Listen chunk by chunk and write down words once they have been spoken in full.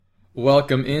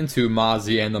Welcome into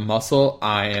Mozzie and the Muscle.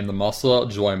 I am the Muscle,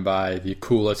 joined by the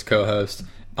coolest co-host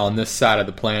on this side of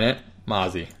the planet,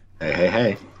 Mozzie.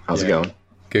 Hey. How's it going?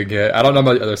 Good. I don't know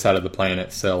about the other side of the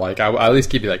planet, so I at least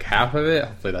give you half of it.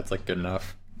 Hopefully that's good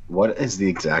enough. What is the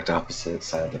exact opposite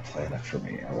side of the planet for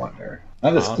me, I wonder? I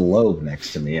have this globe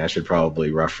next to me. I should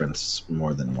probably reference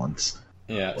more than once.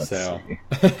 Yeah, so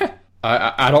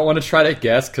I don't want to try to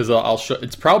guess because I'll show.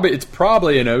 It's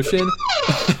probably an ocean.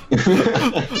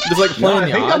 Just playing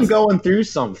I think I'm going through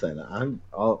something.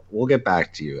 We'll get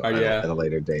back to you at a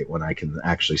later date when I can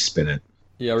actually spin it.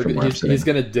 Yeah, he's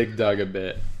gonna dig dug a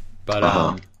bit,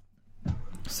 but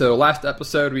So last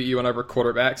episode we went over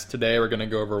quarterbacks. Today we're gonna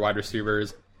go over wide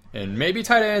receivers and maybe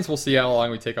tight ends. We'll see how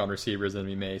long we take on receivers, and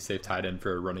we may save tight end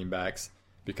for running backs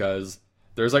because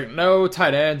there's no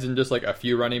tight ends and just a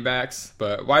few running backs,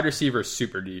 but wide receivers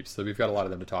super deep, so we've got a lot of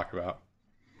them to talk about.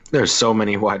 There's so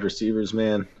many wide receivers,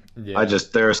 man. Yeah.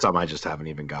 There are some I just haven't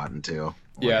even gotten to.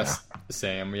 Yes,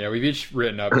 Sam. Yeah, we've each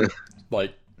written up I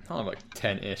don't know,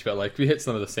 10-ish, but we hit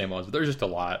some of the same ones, but there's just a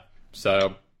lot.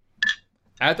 So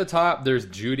at the top, there's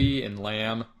Jeudy and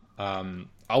Lamb.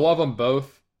 I love them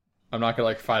both. I'm not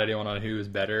gonna fight anyone on who is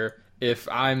better. If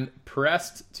I'm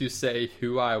pressed to say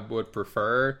who I would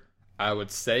prefer, I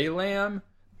would say Lamb,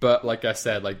 but like I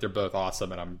said, they're both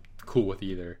awesome, and I'm cool with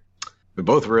either. They're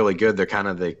both really good. They're kind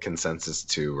of the consensus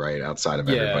too, right? Outside of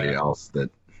everybody else, that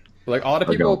a lot of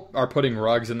people are putting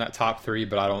Ruggs in that top three,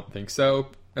 but I don't think so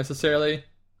necessarily.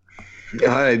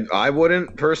 I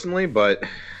wouldn't personally, but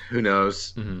who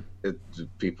knows? Mm-hmm. It's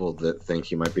people that think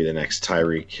he might be the next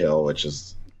Tyreek Hill, which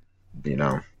is,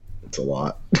 it's a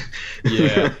lot.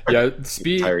 Yeah.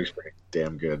 Speed. Tyreek's pretty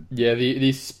damn good. Yeah,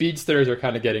 these speedsters are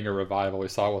kind of getting a revival. We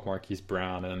saw it with Marquise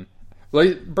Brown, and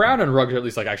Brown and Ruggs are at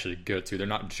least actually good too. They're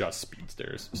not just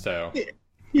speedsters. So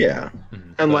yeah,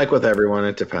 and with everyone,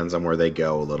 it depends on where they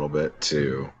go a little bit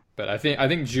too. But I think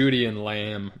Jeudy and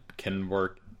Lamb can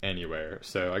work anywhere.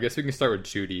 So I guess we can start with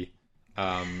Jeudy.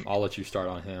 I'll let you start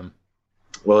on him.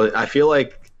 Well, I feel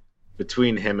like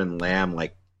between him and Lamb,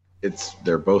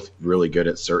 they're both really good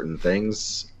at certain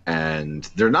things. And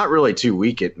they're not really too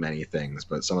weak at many things,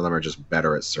 but some of them are just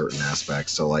better at certain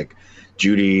aspects. So,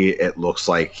 Jeudy, it looks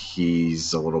like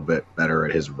he's a little bit better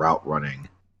at his route running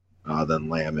than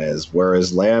Lamb is,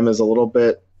 whereas Lamb is a little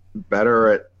bit better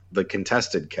at the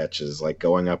contested catches,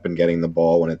 going up and getting the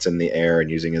ball when it's in the air and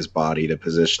using his body to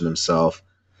position himself.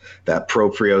 That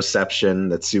proprioception,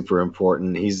 that's super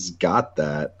important. He's got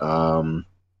that. I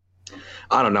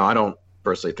don't know. I don't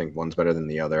personally think one's better than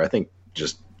the other. I think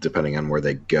just depending on where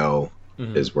they go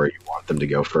is where you want them to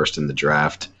go first in the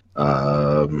draft.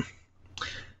 I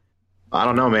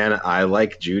don't know, man. I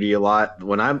like Jeudy a lot.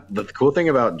 The cool thing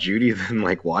about Jeudy than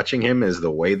watching him is the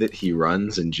way that he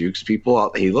runs and jukes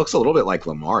people. He looks a little bit like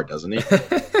Lamar, doesn't he?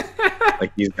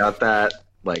 He's got that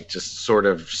just sort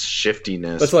of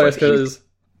shiftiness. That's because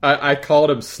I called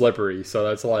him slippery, so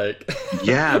that's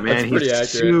yeah, man. He's accurate.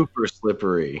 Super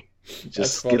slippery.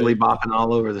 Just skiddly bopping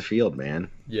all over the field, man.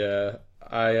 Yeah.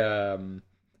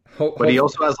 But he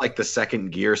also has the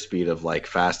second gear speed of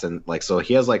fast and so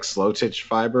he has slow twitch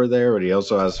fiber there, but he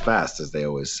also has fast, as they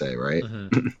always say, right?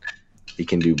 Mm-hmm. He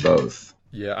can do both.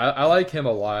 Yeah, I like him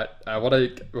a lot.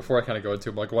 Before I kind of go into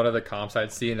him, one of the comps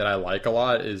I'd seen that I like a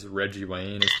lot is Reggie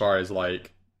Wayne, as far as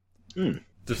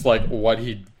just what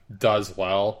he does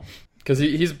well, because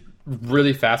he's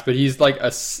really fast, but he's a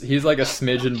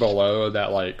smidgen below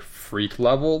that freak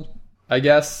level, I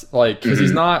guess, because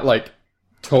he's not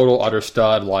total utter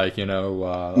stud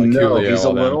no, Julio, he's a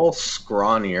little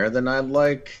scrawnier than I'd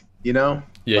like. Yeah,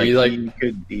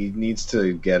 he needs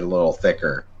to get a little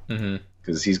thicker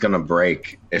because he's gonna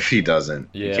break if he doesn't.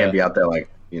 Yeah. He can't be out there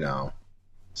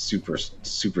super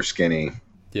skinny.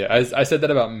 Yeah, I said that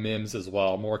about Mims as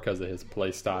well, more because of his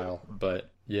play style.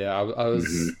 But yeah, I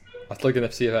was looking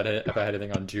to see if I had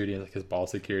anything on Jeudy and his ball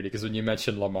security, because when you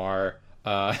mentioned Lamar.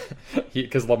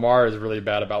 Because Lamar is really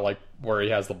bad about where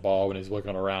he has the ball when he's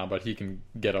looking around, but he can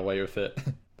get away with it.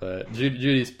 But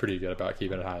Judy's pretty good about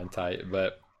keeping it high and tight.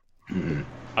 But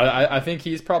I think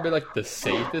he's probably the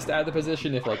safest at the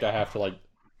position if I have to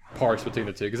parse between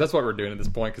the two, because that's what we're doing at this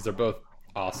point, because they're both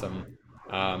awesome.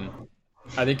 I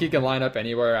think he can line up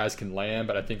anywhere, as can Lamb,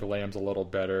 but I think Lamb's a little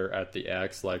better at the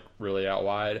X, really out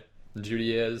wide than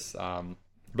Jeudy is.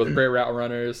 Both great route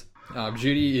runners.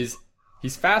 Jeudy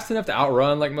he's fast enough to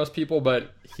outrun most people,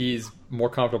 but he's more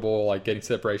comfortable getting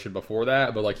separation before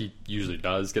that. But he usually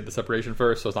does get the separation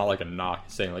first, so it's not a knock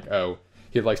saying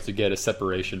he likes to get a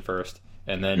separation first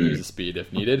and then use the speed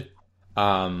if needed.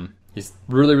 He's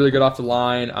really, really good off the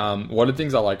line. One of the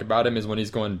things I like about him is when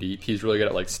he's going deep, he's really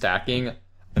good at stacking.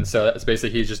 and so that's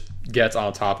basically he just gets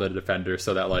on top of the defender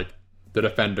so that like the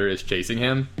defender is chasing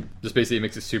him. Just basically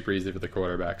makes it super easy for the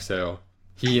quarterback. So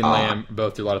he and Lamb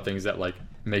both do a lot of things that like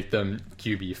make them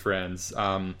QB friends.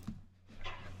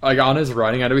 Like on his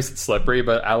running, I know he's slippery,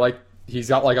 but he's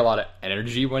got like a lot of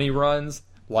energy when he runs.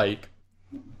 Like,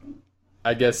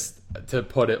 I guess to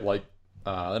put it like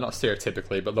not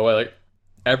stereotypically, but the way like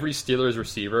every Steelers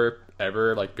receiver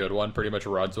ever, like good one, pretty much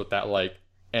runs with that like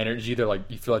energy. They're like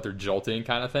you feel like they're jolting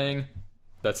kind of thing.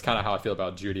 That's kind of how I feel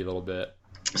about Jeudy a little bit.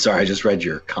 Sorry, I just read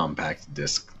your compact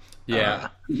disc. Yeah,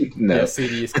 no. Yeah,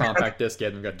 CD's compact disc. Yeah,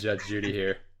 we've got Judge Jeudy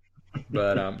here,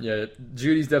 but yeah,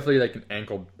 Judy's definitely like an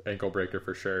ankle breaker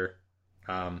for sure.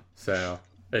 So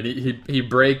and he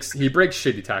breaks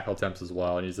shitty tackle attempts as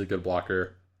well, and he's a good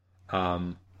blocker,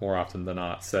 more often than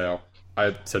not. So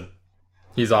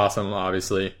he's awesome,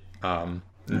 obviously. And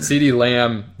CeeDee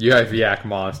Lamb, you have Yak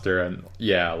Monster, and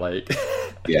yeah, like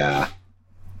yeah,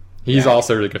 he's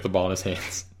also really good with the ball in his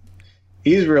hands.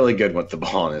 He's really good with the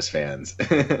ball in his hands.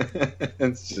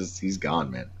 It's just he's gone,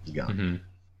 man. He's gone. Mm-hmm.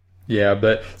 Yeah,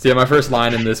 but so yeah, my first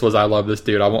line in this was I love this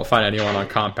dude. I won't find anyone on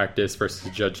compact disc versus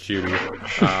Judge Jeudy.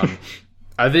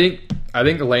 I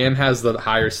think Lamb has the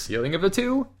higher ceiling of the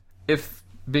two, if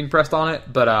being pressed on it.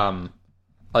 But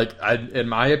in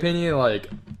my opinion, like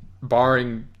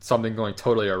barring something going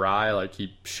totally awry, like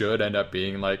he should end up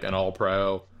being like an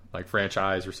all-pro, like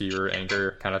franchise receiver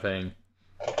anchor kind of thing.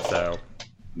 So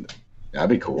that'd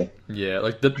be cool. Yeah,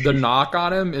 like the knock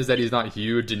on him is that he's not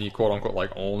huge and he quote unquote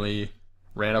like only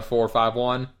ran a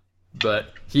 4.51,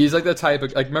 but he's like the type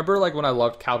of like remember like when I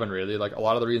loved Calvin Ridley, like a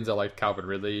lot of the reasons I like Calvin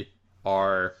Ridley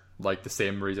are like the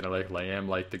same reason I like Lamb,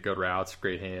 like the good routes,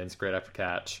 great hands, great after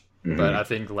catch. Mm-hmm. But I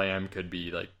think Lamb could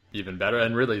be like even better,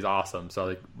 and Ridley's awesome.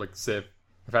 So like say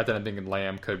the fact that I'm thinking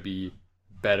Lamb could be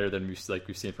better than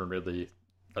we've seen from Ridley,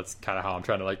 that's kind of how I'm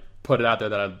trying to like put it out there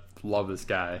that I love this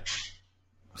guy.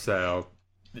 So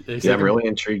yeah, I'm really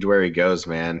intrigued where he goes,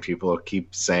 man. People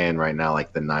keep saying right now,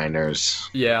 like the Niners.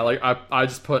 Yeah, like I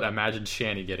just imagine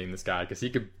Shanny getting this guy because he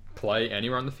could play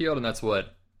anywhere on the field, and that's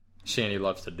what Shanny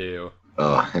loves to do.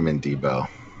 Oh, him and Debo.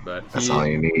 But that's all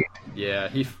you need. Yeah,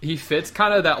 he fits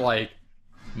kind of that like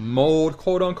mold,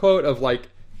 quote unquote, of like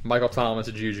Michael Thomas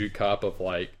and Juju Kupp of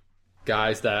like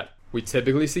guys that we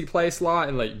typically see play slot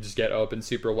and like just get open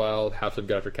super well, have some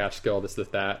good after catch skill, this,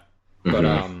 that. But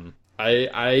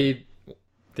I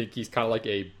think he's kind of like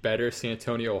a better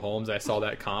Santonio Holmes. I saw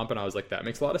that comp and I was like, that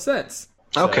makes a lot of sense.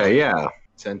 Okay, yeah,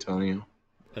 Santonio.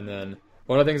 And then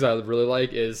one of the things I really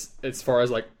like is as far as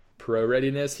like pro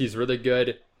readiness, he's really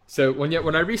good. So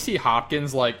whenever you see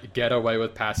Hopkins like get away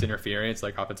with pass interference,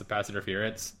 like offensive pass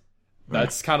interference,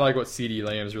 that's kind of like what CeeDee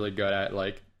Lamb's really good at,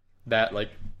 like that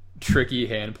like tricky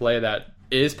hand play that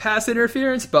is pass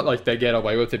interference, but like they get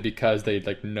away with it because they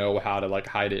like know how to like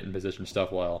hide it and position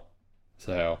stuff well.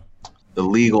 So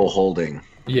illegal holding.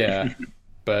 Yeah,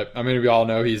 but I mean we all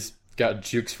know he's got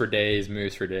jukes for days,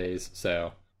 moves for days.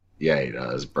 So yeah, he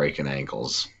does, breaking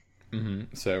ankles.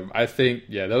 Mm-hmm. So I think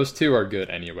those two are good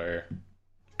anywhere,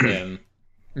 and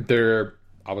they're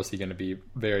obviously going to be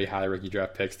very high rookie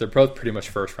draft picks. They're both pretty much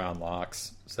first round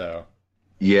locks. So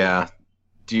yeah,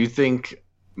 do you think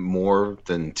more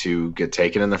than two get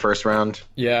taken in the first round?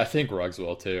 Yeah, I think Ruggs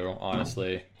will too,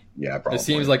 honestly. Yeah, probably. It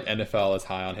seems like NFL is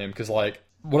high on him because like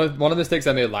one of the mistakes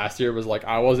I made last year was like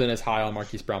I wasn't as high on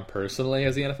Marquise Brown personally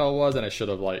as the NFL was, and I should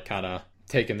have like kind of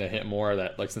taken the hint more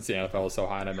that like since the NFL was so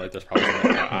high, and I'm like there's probably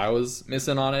something that I was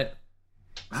missing on it.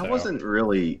 I wasn't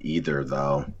really either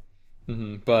though.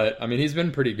 Mm-hmm. But I mean he's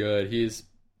been pretty good. He's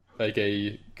like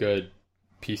a good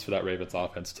piece for that Ravens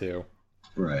offense too.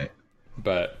 Right.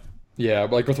 But yeah,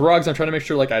 like with Ruggs, I'm trying to make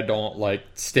sure like I don't like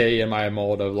stay in my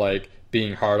mold of like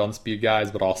being hard on speed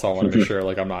guys, but also I want to make sure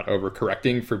like I'm not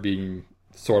overcorrecting for being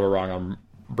sort of wrong on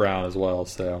Brown as well.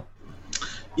 So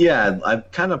yeah, I've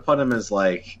kind of put him as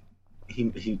like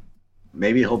he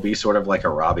maybe he'll be sort of like a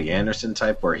Robbie Anderson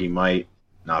type where he might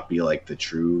not be like the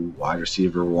true wide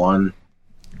receiver one.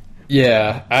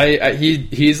 Yeah,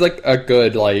 he's like a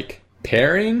good like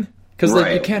pairing because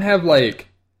like you can't have like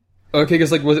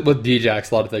because like with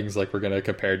Djax a lot of things like we're gonna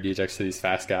compare Djax to these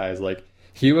fast guys. Like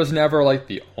he was never like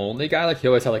the only guy. Like he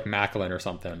always had like Macklin or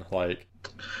something. Like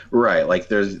right, like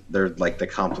there's like the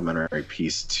complementary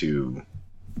piece to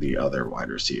the other wide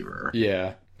receiver.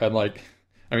 Yeah, and like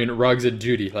I mean Ruggs and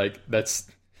Jeudy, like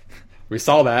we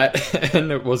saw that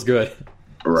and it was good.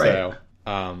 Right. So,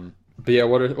 but yeah,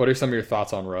 what are some of your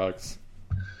thoughts on Ruggs?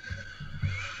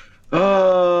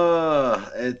 I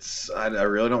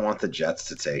really don't want the Jets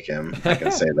to take him. I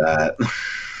can say that.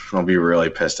 I'll be really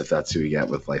pissed if that's who we get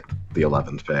with like the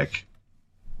 11th pick.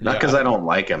 Not because I don't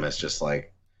like him. It's just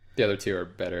like the other two are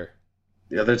better.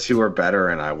 The other two are better,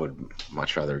 and I would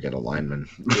much rather get a lineman.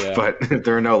 Yeah. But if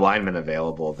there are no linemen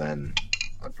available, then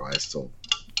I'd probably still,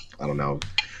 I don't know.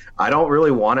 I don't really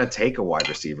want to take a wide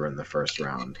receiver in the first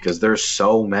round because there's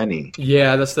so many.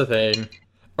 Yeah, that's the thing.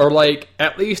 Or like,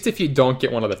 at least if you don't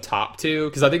get one of the top two,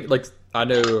 because I think like I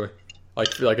know,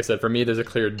 like I said, for me, there's a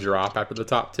clear drop after the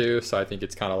top two, so I think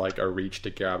it's kind of like a reach to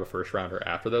grab a first rounder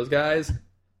after those guys.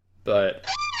 But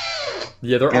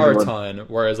yeah, there are a ton.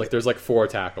 Whereas like there's like 4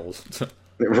 tackles.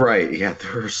 Right, yeah,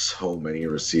 there are so many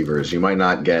receivers. You might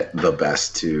not get the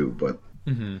best two, but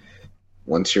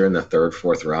once you're in the 3rd,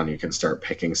 4th round, you can start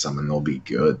picking some and they'll be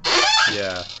good.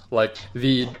 Yeah, like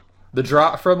the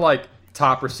drop from like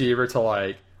top receiver to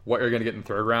like what you're going to get in the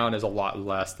 3rd round is a lot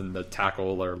less than the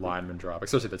tackle or lineman drop,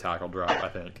 especially the tackle drop, I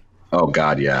think. Oh,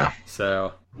 God, yeah.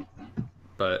 So,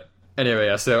 but anyway,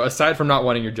 yeah, so aside from not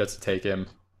wanting your Jets to take him,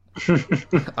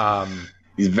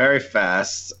 he's very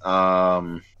fast.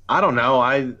 I don't know.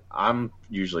 I'm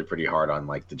usually pretty hard on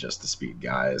like just the speed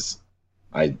guys.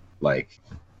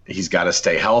 He's got to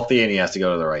stay healthy and he has to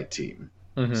go to the right team.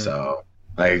 So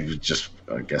I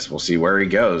guess we'll see where he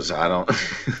goes. I don't.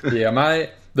 Yeah,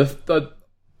 the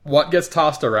what gets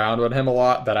tossed around with him a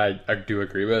lot that I do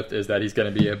agree with is that he's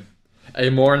going to be a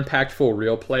more impactful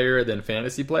real player than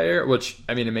fantasy player, which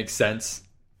I mean it makes sense.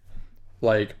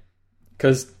 Like,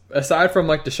 because aside from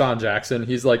like Deshaun Jackson,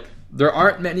 he's like. There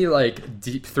aren't many like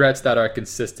deep threats that are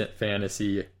consistent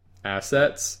fantasy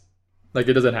assets. Like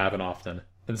it doesn't happen often,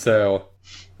 and so.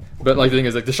 But like the thing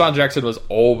is, like Deshaun Jackson was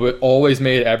always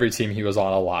made every team he was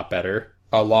on a lot better,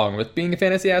 along with being a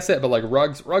fantasy asset. But like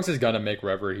Ruggs is gonna make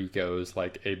wherever he goes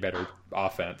like a better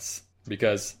offense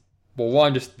because, well,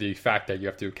 one, just the fact that you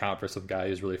have to account for some guy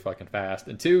who's really fucking fast,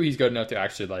 and 2, he's good enough to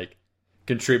actually like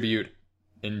contribute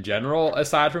in general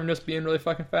aside from just being really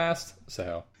fucking fast.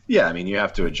 So. Yeah, I mean, you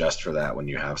have to adjust for that when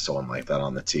you have someone like that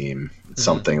on the team. It's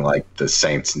something like the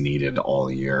Saints needed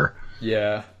all year.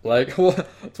 Yeah, like, well,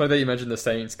 it's funny that you mentioned the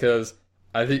Saints, because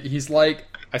I think he's like,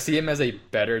 I see him as a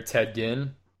better Ted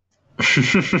Ginn.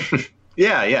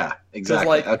 Yeah, exactly.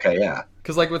 Like, okay, yeah.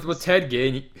 Because, like, with Ted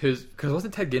Ginn, because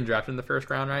wasn't Ted Ginn drafted in the 1st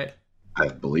round, right? I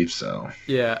believe so.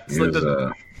 Yeah. It's like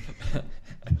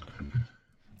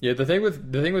yeah, the thing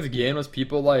with Ginn was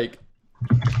people, like,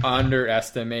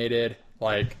 underestimated,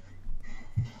 like,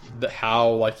 how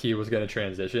like he was going to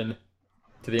transition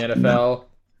to the NFL.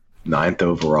 9th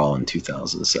overall in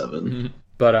 2007.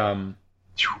 But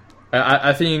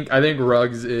I think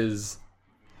Ruggs is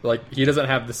like he doesn't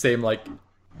have the same like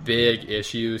big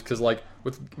issues because like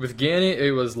with Ganny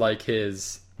it was like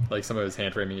his like some of his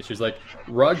hand framing issues. Like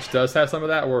Ruggs does have some of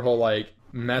that where he'll like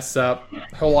mess up.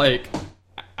 He'll like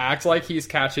act like he's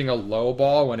catching a low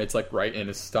ball when it's like right in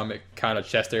his stomach kind of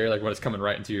chest area, like when it's coming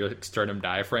right into your like, sternum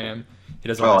diaphragm. He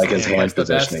doesn't like his hand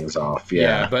positioning's off.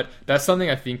 Yeah, but that's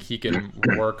something I think he can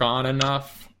work on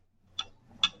enough.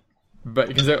 But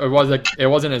because it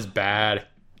wasn't as bad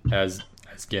as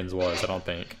Ginn's was, I don't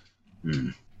think.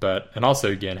 But and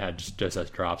also Ginn had just as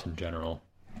drops in general.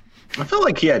 I felt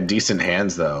like he had decent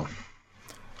hands though,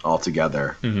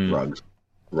 altogether.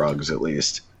 Ruggs at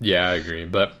least. Yeah, I agree.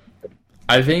 But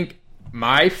I think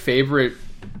my favorite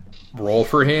role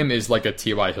for him is like a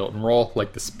T.Y. Hilton role,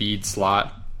 like the speed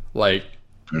slot. Like,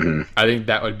 I think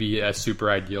that would be a super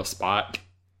ideal spot.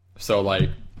 So, like,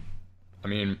 I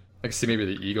mean, I can see maybe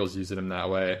the Eagles using him that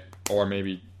way, or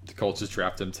maybe the Colts just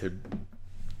draft him to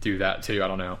do that too. I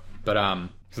don't know, but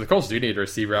so the Colts do need a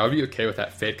receiver. I would be okay with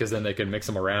that fit because then they can mix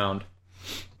him around.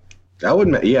 That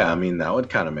would, yeah. I mean, that would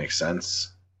kind of make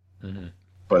sense.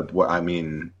 But what I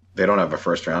mean, they don't have a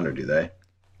first rounder, do they?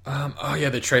 Oh yeah,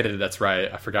 they traded it. That's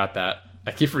right. I forgot that.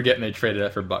 I keep forgetting they traded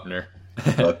it for Buckner.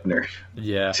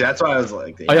 Yeah. See, that's why I was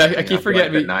like, I keep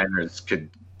forgetting the Niners could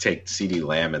take CeeDee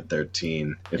Lamb at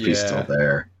 13 if he's still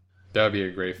there. That would be a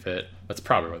great fit. That's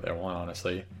probably what they want,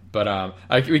 honestly. But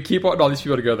we keep wanting all these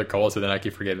people to go to the Colts, and then I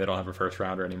keep forgetting they don't have a first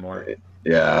rounder anymore.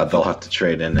 Yeah, they'll have to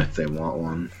trade in if they want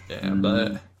one. Yeah,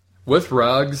 but with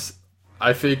Ruggs,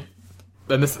 I think,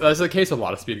 and that's the case with a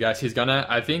lot of speed guys.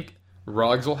 I think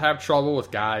Ruggs will have trouble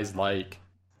with guys like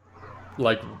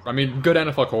I mean, good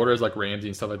NFL quarters like Ramsey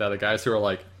and stuff like that. The guys who are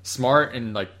like smart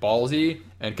and like ballsy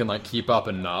and can like keep up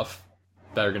enough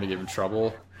that are going to give him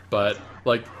trouble. But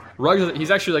like Ruggs, he's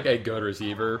actually like a good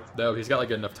receiver though. He's got like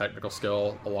enough technical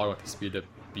skill along with the speed to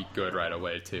be good right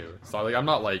away too. So like I'm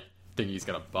not like thinking he's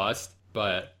going to bust,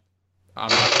 but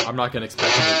I'm not going to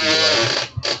expect him to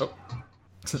be like.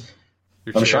 Oh.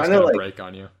 Your chair's going to break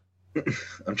on you.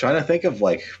 I'm trying to think of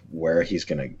like where he's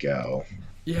going to go.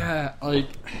 Yeah, like.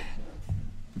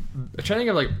 I'm trying to think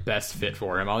of like best fit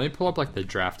for him. Let me pull up like the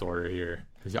draft order here.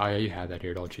 Oh, yeah, you have that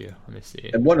here, don't you? Let me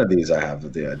see. And one of these I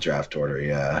have the draft order,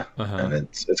 yeah, and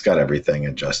it's got everything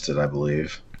adjusted, I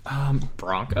believe.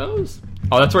 Broncos?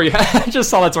 Oh, that's where you I just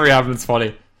saw that's where you have it. It's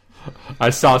funny. I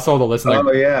saw the list. And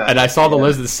and I saw the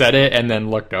list that said it, and then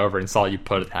looked over and saw you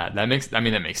put it at. That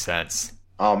makes sense.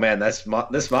 Oh man, this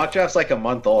mock draft's like a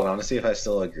month old. I want to see if I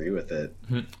still agree with it.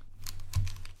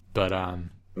 But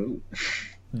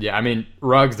yeah, I mean,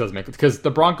 Ruggs does make it because the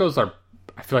Broncos are.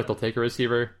 I feel like they'll take a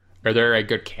receiver, or they're a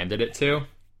good candidate too.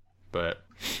 But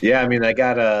yeah, I mean, they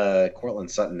got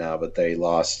Cortland Sutton now, but they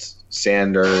lost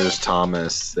Sanders,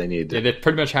 Thomas. They need. They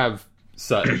pretty much have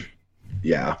Sutton.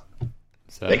 Yeah,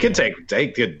 so, they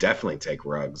could definitely take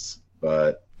Ruggs,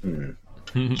 but.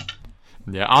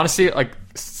 Yeah, honestly, like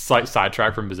slight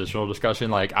sidetrack from positional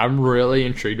discussion. Like, I'm really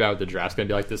intrigued about what the draft's gonna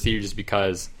be like this year, just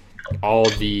because all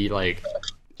the like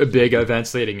big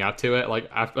events leading up to it, like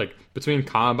after between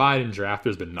combine and draft,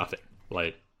 there's been nothing.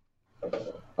 Like,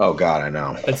 oh god, I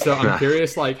know. And so I'm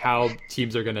curious, like how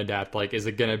teams are gonna adapt. Like, is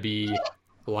it gonna be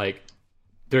like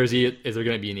is there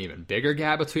gonna be an even bigger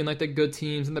gap between like the good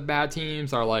teams and the bad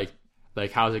teams, or like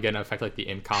how's it gonna affect like the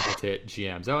incompetent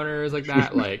GMs, owners, like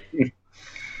that, like.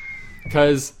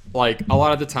 Because, like, a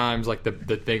lot of the times, like, the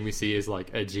thing we see is,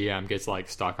 like, a GM gets, like,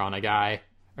 stuck on a guy.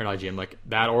 Or not a GM, like,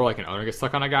 that. Or, like, an owner gets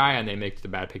stuck on a guy, and they make the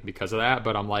bad pick because of that.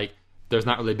 But I'm like, there's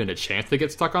not really been a chance to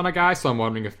get stuck on a guy. So I'm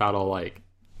wondering if that'll, like,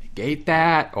 negate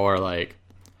that. Or, like,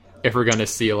 if we're going to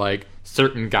see, like,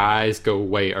 certain guys go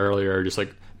way earlier. Or just,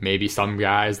 like, maybe some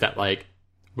guys that, like,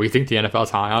 we think the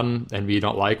NFL's high on and we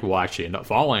don't like will actually end up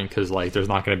falling. Because, like, there's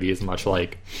not going to be as much,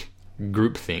 like,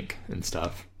 groupthink and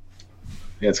stuff.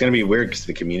 Yeah, it's going to be weird because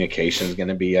the communication is going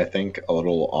to be, I think, a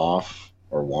little off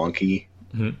or wonky.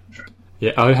 Mm-hmm.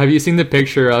 Yeah, have you seen the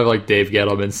picture of like Dave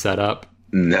Gettleman's setup?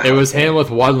 No. It was him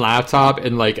with one laptop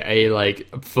and like a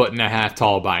 1.5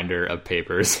 tall binder of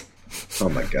papers. Oh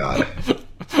my god!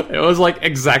 It was like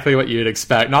exactly what you'd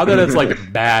expect. Not that it's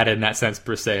like bad in that sense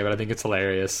per se, but I think it's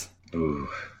hilarious. Ooh.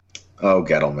 Oh,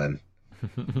 Gettleman.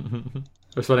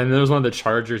 There's one, and there was one of the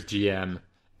Chargers GM.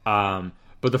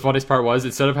 But the funniest part was,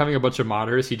 instead of having a bunch of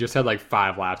monitors, he just had like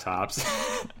 5 laptops.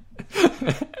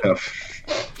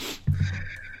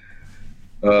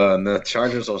 And the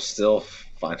Chargers will still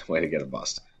find a way to get a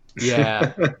bust.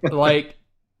 Yeah, like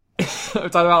we're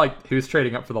talking about like who's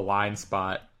trading up for the line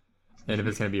spot, and if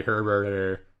it's going to be Herbert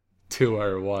or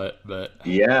Tua or what. But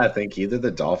yeah, I think either the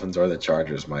Dolphins or the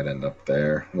Chargers might end up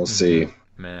there. We'll see.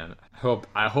 Man,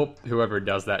 I hope whoever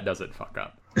does that doesn't fuck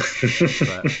up.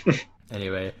 But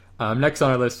anyway. Next on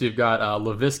our list, we've got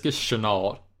Laviska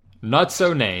Shenault.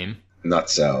 Nutso name.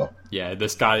 Nutso. Yeah,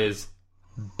 this guy is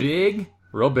big,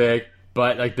 real big,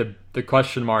 but like the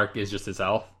question mark is just his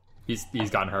health.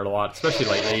 He's gotten hurt a lot, especially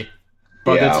lately.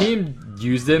 But the team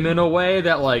used him in a way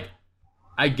that, like,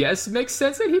 I guess makes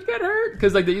sense that he'd get hurt,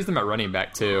 because like they used him at running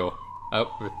back too.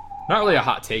 Oh, not really a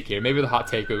hot take here. Maybe the hot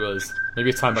take was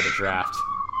maybe it's time about the draft.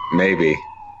 Maybe.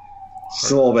 It's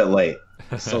a little bit late.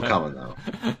 Still coming though.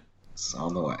 It's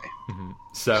on the way. Mm-hmm.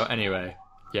 So anyway,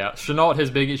 yeah, Shenault, his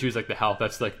big issue is like the health.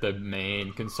 That's like the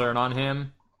main concern on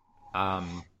him.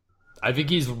 I think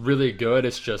he's really good.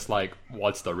 It's just like,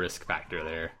 what's the risk factor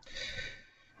there?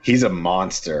 He's a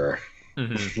monster.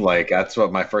 Mm-hmm. Like, that's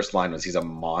what my first line was. He's a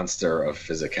monster of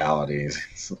physicality.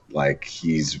 Like,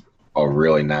 he's a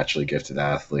really naturally gifted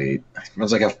athlete. He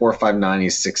was like a 4.59.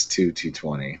 He's 6'2",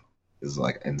 220. Is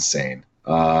like insane.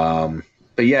 But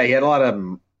yeah, he had a lot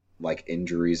of like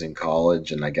injuries in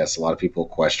college, and I guess a lot of people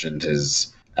questioned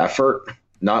his effort.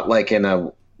 Not like in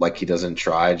a like he doesn't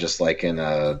try, just like in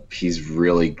a he's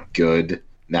really good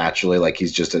naturally. Like,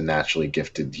 he's just a naturally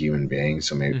gifted human being.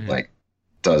 So maybe like,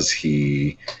 does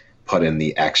he put in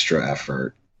the extra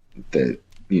effort that,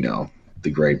 you know,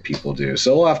 the great people do?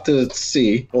 So we'll have to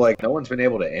see. Like, no one's been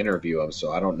able to interview him,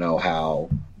 so I don't know how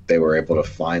they were able to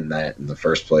find that in the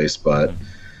first place, but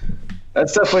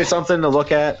that's definitely something to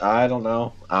look at. I don't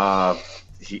know.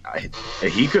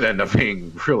 He could end up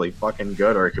being really fucking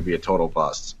good, or it could be a total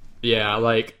bust. Yeah,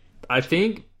 like, I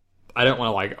think I don't want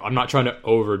to, like, I'm not trying to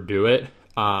overdo it.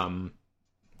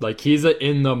 Like, he's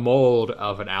in the mold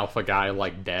of an alpha guy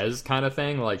like Dez kind of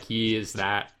thing. Like, he is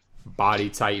that body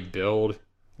type build,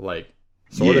 like,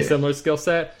 sort of similar skill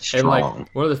set. Strong. And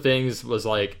like, one of the things was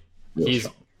like, he's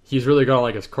really good on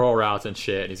like his curl routes and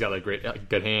shit, and he's got like great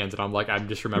good hands. And I'm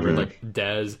just remembering like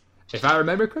Dez. If I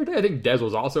remember correctly, I think Dez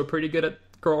was also pretty good at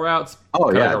curl routes.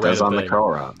 Oh yeah, like Dez on the curl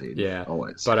route, dude. Yeah,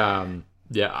 always. But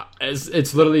yeah,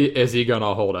 it's literally, is he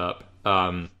gonna hold up?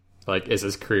 Like, is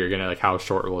his career gonna, like, how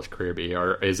short will his career be,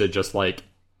 or is it just like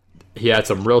he had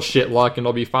some real shit luck and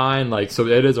it'll be fine? Like, so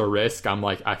it is a risk. I'm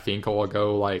like, I think he'll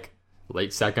go like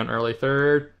late second, early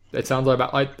third. it sounds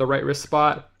about like the right wrist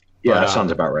spot. Yeah, But, that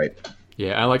sounds about right.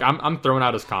 Yeah, and like I'm throwing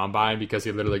out his combine because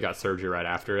he literally got surgery right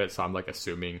after it, so I'm like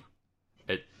assuming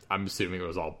it. I'm assuming it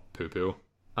was all poo poo.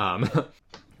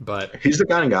 But He's the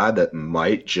kind of guy that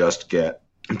might just get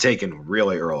taken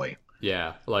really early.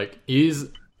 yeah, like he's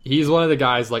one of the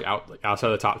guys like outside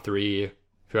the top three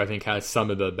who I think has some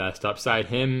of the best upside.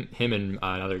 Him and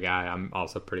another guy I'm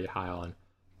also pretty high on.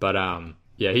 But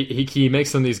yeah, he makes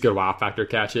some of these good wow factor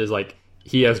catches. Like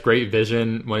he has great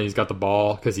vision when he's got the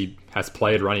ball because he has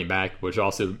played running back, which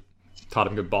also taught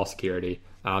him good ball security.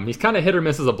 He's kind of hit or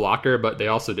miss as a blocker, but they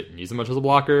also didn't use him much as a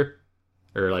blocker,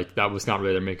 or like that was not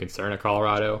really their main concern at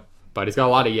Colorado. But he's got a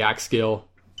lot of yak skill.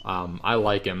 I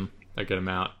like him a good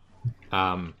amount.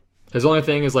 His only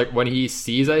thing is like when he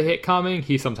sees a hit coming,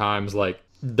 he sometimes like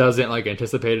doesn't like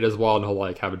anticipate it as well, and he'll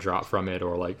like have a drop from it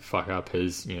or like fuck up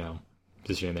his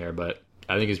position there. But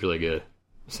I think he's really good.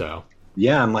 So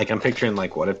Yeah, I'm picturing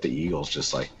like what if the Eagles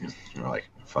just like are like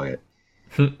fuck it,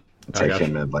 take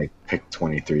him at like pick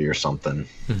 23 or something.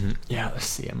 Mm-hmm. Yeah, let's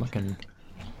see. I'm looking.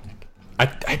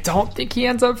 I don't think he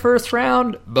ends up first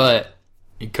round, but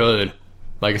he could.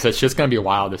 Like I said, shit's gonna be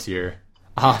wild this year.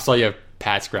 I saw you have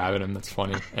Pats grabbing him. That's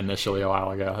funny. Initially a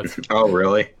while ago. Oh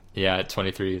really? Yeah, at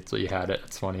 23, that's what you had it.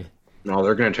 It's funny. No,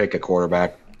 they're gonna take a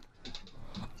quarterback.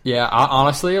 Yeah,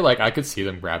 honestly, like I could see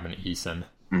them grabbing Eason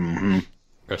Mm-hmm.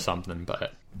 or something.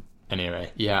 But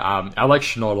anyway, yeah, I like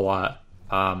Chenault a lot.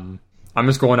 I'm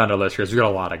just going down the list because we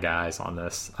got a lot of guys on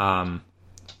this.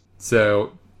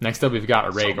 So next up we've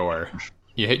got Reagor.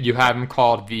 You have him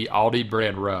called the Aldi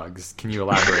brand Ruggs. Can you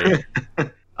elaborate?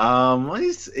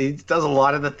 He does a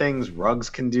lot of the things Ruggs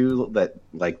can do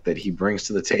that he brings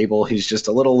to the table. He's just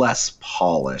a little less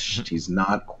polished. He's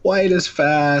not quite as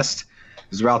fast.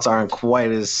 His routes aren't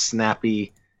quite as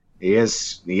snappy. He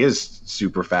is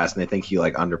super fast, and I think he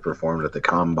like underperformed at the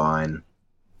combine.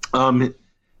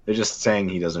 They're just saying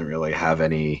he doesn't really have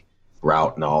any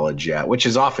route knowledge yet, which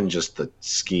is often just the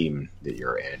scheme that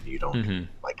you're in. You don't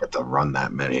like get to run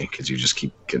that many because you just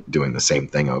keep doing the same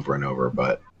thing over and over.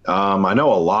 But I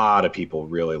know a lot of people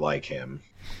really like him.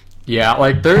 Yeah,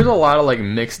 like there's a lot of like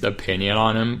mixed opinion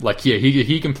on him. Like yeah,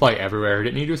 he can play everywhere.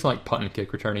 Didn't he do some like punt and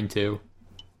kick returning too?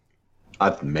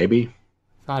 Maybe.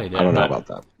 Thought he did. I don't know about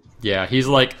that. Yeah, he's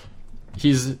only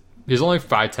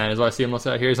 5'10" is what I see him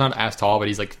listed out here. He's not as tall, but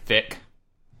he's like thick.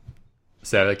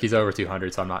 So like he's over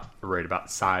 200, so I'm not worried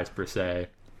about size per se.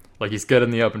 Like he's good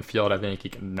in the open field. I think he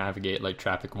can navigate like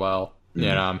traffic well,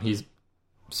 and he's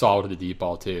solid with the deep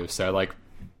ball too. So like,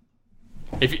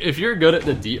 if you're good at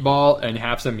the deep ball and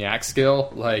have some yak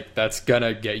skill, like that's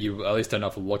gonna get you at least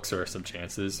enough looks or some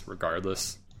chances,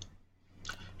 regardless.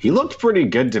 He looked pretty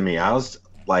good to me. I was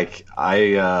like,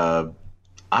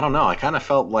 I don't know. I kind of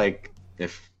felt like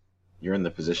if you're in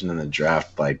the position in the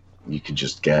draft, like you could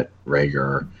just get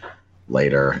Reagor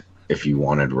later if you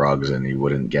wanted Ruggs, and you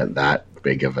wouldn't get that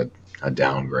big of a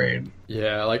downgrade.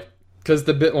 Yeah, like because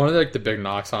one of the big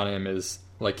knocks on him is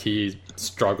like he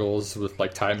struggles with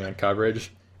like tight man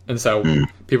coverage, and so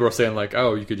people are saying like,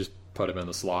 oh, you could just put him in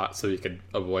the slot so you could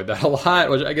avoid that a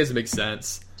lot, which I guess makes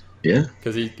sense. Yeah,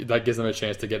 because that gives him a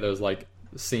chance to get those like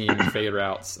seam fade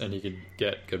routes, and he can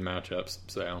get good matchups.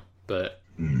 So, but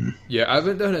yeah, I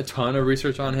haven't done a ton of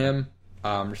research on him.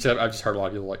 I've just heard a lot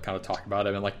of people like kind of talk about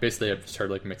him, and like basically I've just heard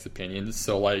like mixed opinions.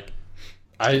 So like,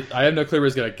 I have no clue where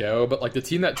he's gonna go, but like the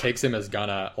team that takes him is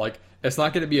gonna like it's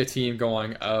not gonna be a team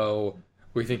going, oh,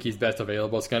 we think he's best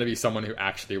available. It's gonna be someone who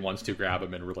actually wants to grab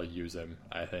him and really use him,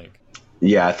 I think.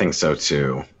 Yeah, I think so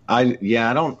too. I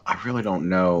really don't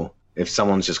know if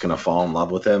someone's just gonna fall in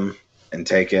love with him and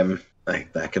take him.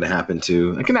 Like that could happen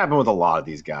too. It can happen with a lot of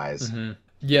these guys. Mm-hmm.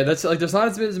 Yeah, that's like there's not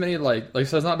as many like so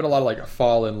there's not been a lot of like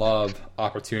fall in love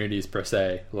opportunities per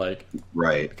se, like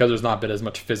right, because there's not been as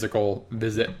much physical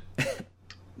visit.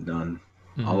 None.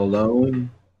 All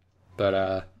alone.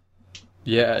 But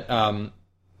yeah.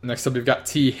 Next up we've got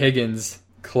T. Higgins,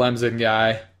 Clemson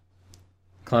guy.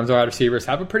 Clemson wide receivers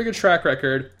have a pretty good track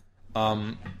record.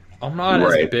 I'm not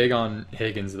as big on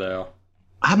Higgins though.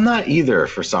 I'm not either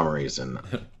for some reason.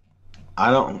 I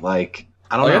don't know.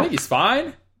 I think he's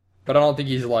fine, but I don't think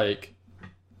he's like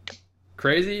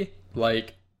crazy.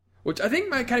 Like, which I think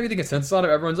might kind of be the consensus on it.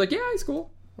 Everyone's like, yeah, he's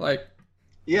cool. Like,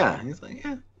 yeah, he's like,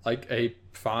 yeah, like a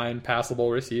fine,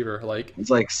 passable receiver. Like, he's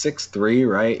like 6'3",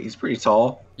 right? He's pretty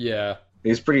tall. Yeah,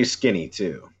 he's pretty skinny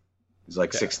too. He's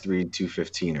like 6'3",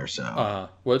 215 or so.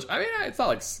 Which I mean, it's not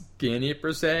like skinny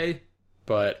per se,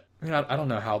 but I mean, I don't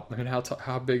know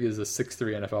how big is a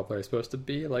 6'3" NFL player supposed to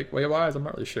be? Like weight wise, I'm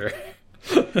not really sure.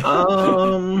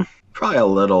 Probably a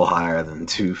little higher than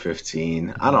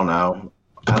 215. I don't know.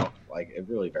 It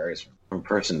really varies from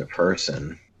person to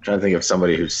person. trying to think of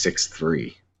somebody who's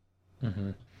 6'3".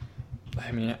 Mm-hmm.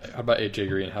 I mean, how about AJ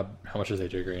Green? How much is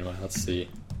AJ Green? Let's see.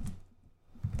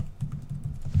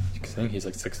 I think he's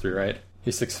like 6'3", right?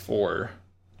 He's 6'4".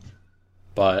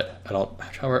 But I don't.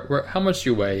 How much do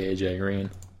you weigh, AJ Green?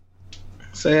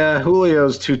 So yeah,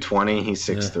 Julio's 220. He's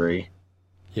 6'3".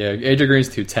 Yeah, AJ Green's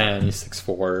 210. He's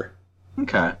 6'4".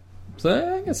 Okay.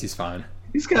 So I guess he's fine.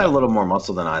 He's got a little more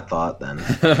muscle than I thought. Then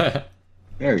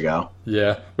there you go.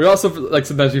 Yeah, we also like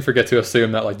sometimes we forget to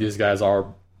assume that like these guys are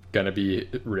gonna be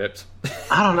ripped.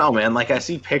 I don't know, man. Like I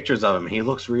see pictures of him. He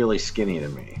looks really skinny to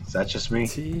me. Is that just me?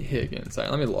 T. Higgins. All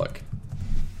right, let me look.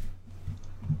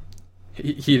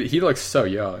 He looks so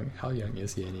young. How young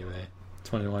is he anyway?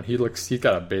 21. He's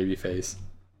got a baby face.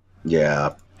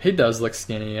 Yeah. He does look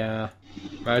skinny, yeah.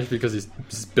 Maybe because he's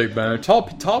big bone.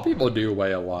 Tall people do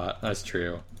weigh a lot. That's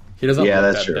true. He doesn't look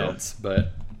that's that true. dense,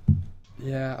 but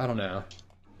yeah, I don't know.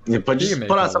 Yeah, but just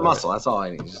put on some muscle. That's all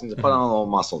I need. Just need to put on a little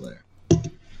muscle there.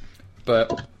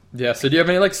 But yeah, so do you have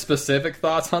any like specific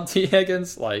thoughts on T.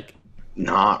 Higgins? Like,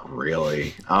 not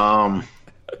really.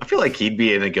 I feel like he'd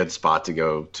be in a good spot to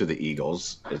go to the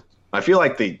Eagles. I feel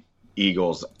like the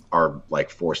Eagles are like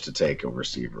forced to take a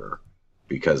receiver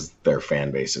because their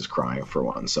fan base is crying for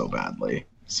one so badly.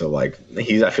 So like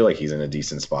I feel like he's in a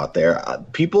decent spot there.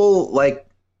 People like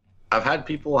I've had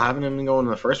people having him go in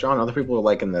the first round. Other people are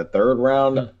like in the third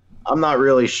round. I'm not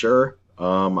really sure.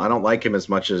 I don't like him as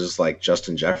much as like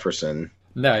Justin Jefferson.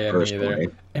 No, yeah, me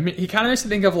either. I mean, he kind of makes me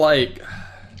think of like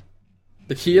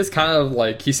he is kind of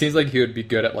like he seems like he would be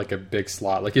good at like a big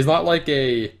slot. Like he's not like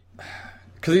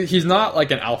because he's not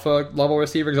like an alpha level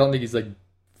receiver. Because I don't think he's like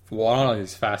I don't know if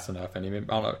he's fast enough, and I don't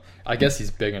know. I guess he's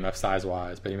big enough size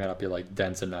wise, but he may not be like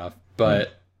dense enough.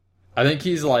 But I think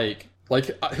he's like I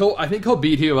think he'll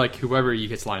beat whoever he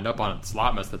gets lined up on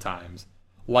slot most of the times.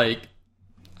 Like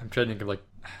I'm trying to think of like.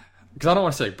 Because I don't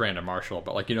want to say like Brandon Marshall,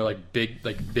 but like like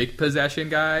big possession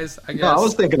guys. I guess. No, I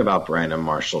was thinking about Brandon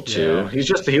Marshall too.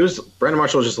 Yeah. Brandon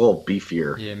Marshall was just a little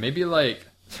beefier. Yeah, maybe like.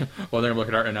 Well, then I'm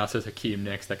looking at right now. It says Hakeem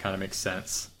Nicks. That kind of makes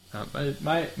sense.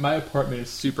 My apartment is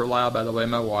super loud. By the way,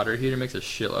 my water heater makes a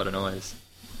shitload of noise.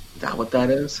 Is that what that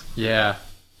is? Yeah.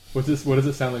 What's this? What does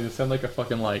it sound like? Does it sound like a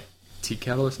fucking like tea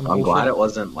kettle or something? I'm glad it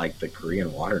wasn't like the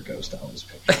Korean water ghost I was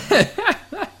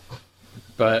picturing.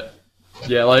 But.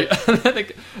 Yeah, like I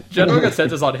think general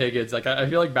consensus on Higgins. Like I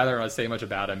feel like bad to say much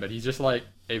about him, but he's just like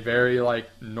a very like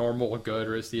normal, good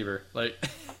receiver. Like,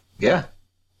 yeah,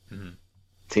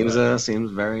 seems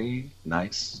very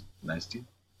nice team.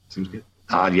 Seems good.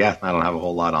 Yeah, I don't have a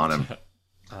whole lot on him.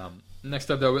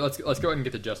 Next up, though, let's go ahead and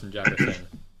get to Justin Jefferson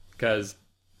because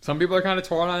some people are kind of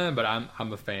torn on him, but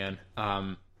I'm a fan.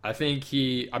 I think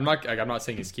I'm not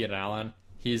saying he's Keenan Allen.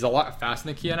 He's a lot faster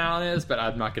than Keenan Allen is, but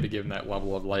I'm not going to give him that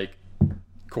level of like.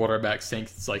 Quarterback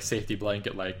sinks like safety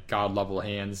blanket like god level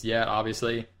hands yet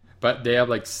obviously, but they have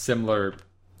like similar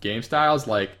game styles.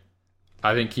 Like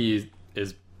I think he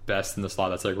is best in the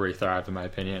slot. That's like where he thrived in my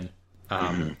opinion.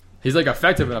 He's like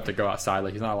effective enough to go outside.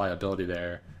 Like he's not a liability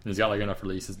there, and he's got like enough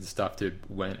releases and stuff to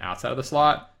win outside of the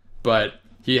slot, but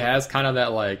he has kind of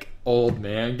that like old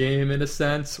man game in a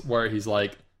sense where he's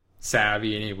like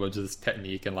savvy and he will just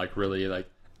technique and like really like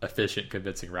efficient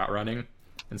convincing route running,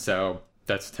 and so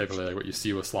that's typically like what you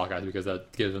see with slot guys because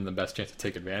that gives them the best chance to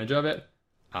take advantage of it.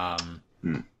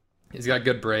 He's got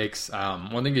good breaks.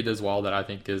 One thing he does well that I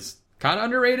think is kind of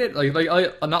underrated, like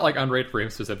not like underrated for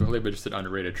him specifically, but just an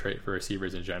underrated trait for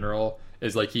receivers in general,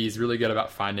 is like he's really good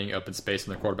about finding open space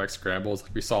in the quarterback scrambles.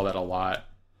 Like we saw that a lot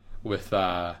with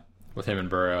him and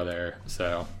Burrow there.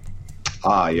 So.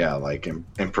 Yeah, like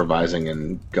improvising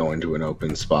and going to an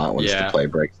open spot once the play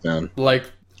breaks down. Like.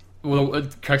 Well,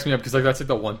 it cracks me up because like that's like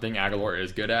the one thing Aguilar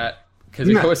is good at. Because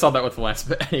we always saw that with Lance,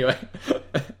 but anyway,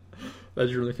 that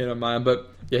just really came to mind.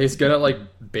 But yeah, he's good at like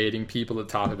baiting people at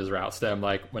the top of his route stem.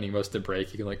 Like when he goes to break,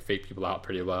 he can like fake people out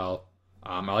pretty well.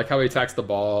 I like how he attacks the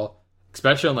ball,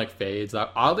 especially on like fades.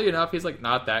 Oddly enough, he's like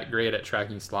not that great at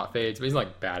tracking slot fades. But he's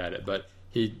like bad at it, but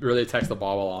he really attacks the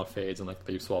ball well on fades and like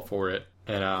leaps well for it.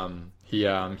 And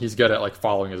he's good at like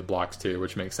following his blocks too,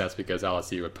 which makes sense because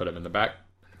LSU would put him in the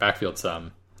backfield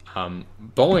some. The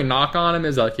only knock on him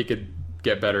is like he could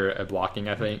get better at blocking,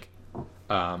 I think.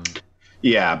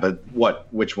 Yeah, but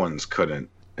which ones couldn't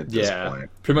at this point?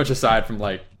 Pretty much aside from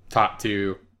like top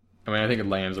two. I mean, I think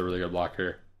Lamb's a really good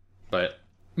blocker, but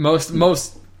most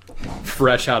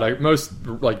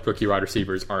like rookie wide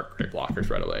receivers aren't great blockers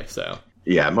right away. So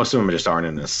yeah, most of them just aren't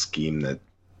in a scheme that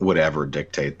would ever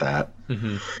dictate that.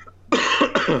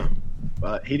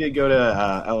 But he did go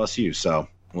to LSU, so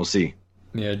we'll see.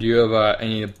 Yeah, do you have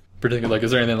any particular, like,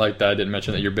 is there anything like that I didn't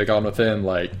mention that you're big on with him?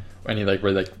 Like, any, like,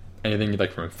 where, like, anything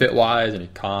like from fit wise, any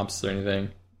comps or anything?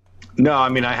 No, I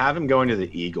mean I have him going to the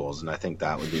Eagles, and I think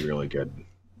that would be really good,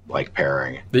 like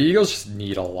pairing. The Eagles just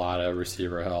need a lot of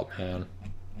receiver help, man.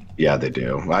 Yeah, they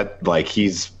do.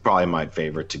 He's probably my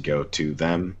favorite to go to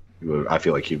them. I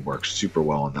feel like he'd work super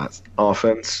well in that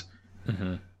offense.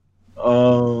 Mm-hmm.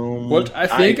 What I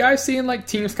think I've seen like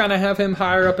teams kind of have him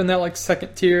higher up in that like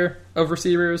second tier of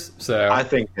receivers. So I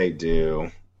think they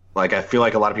do. Like I feel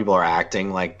like a lot of people are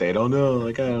acting like they don't know.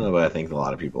 Like I don't know, but I think a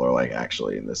lot of people are like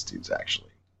actually, and this dude's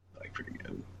actually like pretty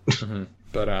good. Mm-hmm.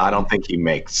 But I don't think he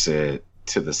makes it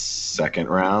to the second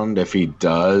round. If he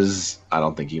does, I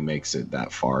don't think he makes it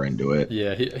that far into it.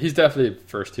 Yeah, he's definitely a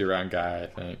first tier round guy, I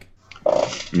think.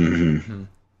 Mm-hmm.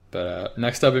 But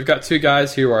next up, we've got two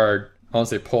guys who are, I won't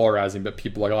say polarizing, but a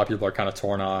lot of people are kind of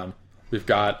torn on. We've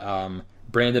got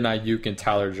Brandon Ayuk and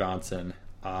Tyler Johnson.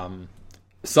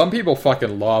 Some people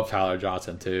fucking love Tyler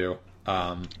Johnson too.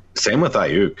 Same with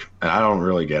Ayuk, and I don't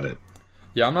really get it.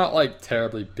 Yeah, I'm not like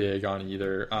terribly big on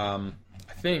either. I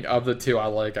think of the two, I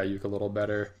like Ayuk a little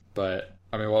better. But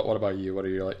I mean, what about you? What are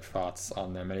your like thoughts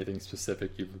on them? Anything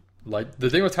specific you like? The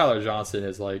thing with Tyler Johnson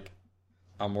is like,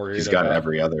 I'm worried. He's got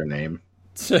every other name.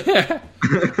 He's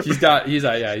got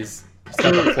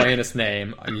the plainest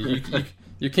name.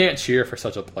 You can't cheer for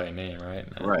such a plain name, right?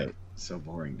 No. Right. So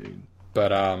boring, dude.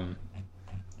 But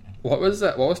what was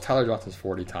that? What was Tyler Johnson's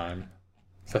 40 time?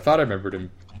 So I thought I remembered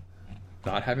him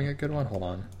not having a good one. Hold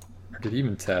on, or did he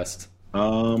even test?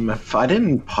 If I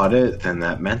didn't putt it, then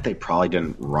that meant they probably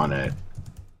didn't run it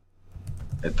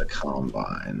at the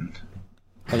combine.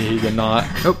 Oh, he did not.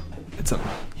 Nope.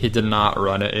 He did not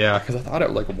run it. Yeah, because I thought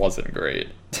it like wasn't great.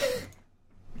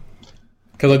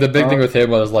 Because like the big thing with him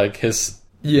was like his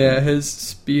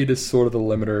speed is sort of the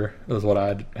limiter. Was what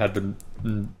I had been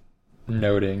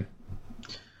noting.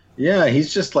 Yeah,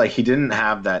 he's just like he didn't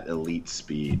have that elite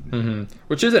speed,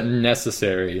 which isn't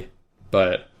necessary,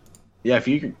 but yeah, if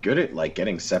you're good at like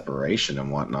getting separation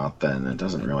and whatnot, then it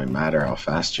doesn't really matter how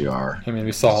fast you are. I mean,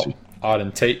 we saw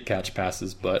Auden Tate catch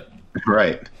passes, but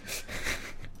right.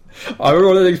 I remember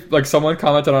one of the things, like someone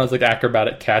commented on his like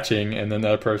acrobatic catching, and then the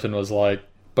other person was like,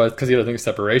 "But because he doesn't think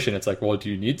separation, it's like, well, do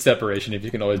you need separation if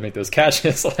you can always make those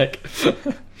catches?" Like,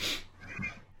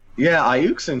 yeah,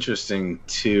 Ayuk's interesting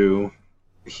too.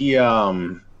 He a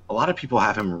lot of people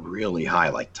have him really high,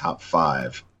 like top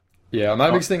 5. Yeah, my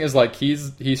biggest thing is like he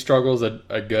struggles a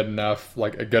good enough,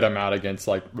 like a good amount against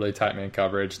like really tight man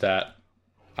coverage that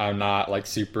I'm not like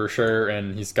super sure,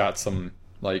 and he's got some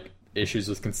like issues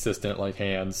with consistent like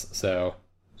hands. So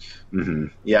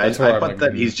yeah, I bet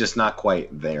that he's just not quite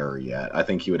there yet. I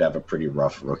think he would have a pretty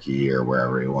rough rookie year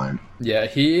wherever he went. Yeah,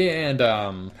 he and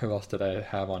who else did I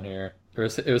have on here?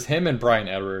 It was him and Brian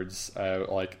Edwards.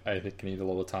 I think need a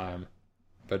little time,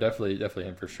 but definitely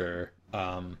him for sure.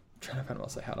 Trying to find what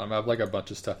else I had on him. I have like a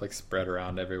bunch of stuff like spread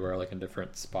around everywhere, like in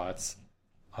different spots.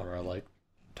 Where I like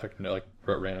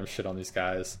wrote random shit on these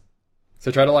guys.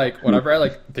 So I try to like whenever I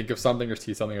like think of something or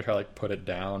see something, I try to like put it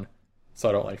down so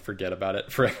I don't like forget about it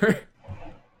forever.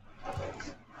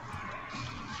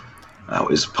 I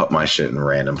always put my shit in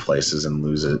random places and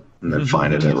lose it, and then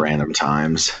find it at random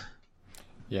times.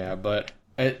 Yeah, but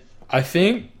I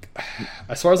think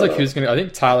as far as like who's gonna, I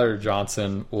think Tyler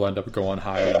Johnson will end up going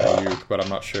higher than Ayuk, but I'm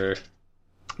not sure.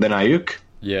 Than Ayuk?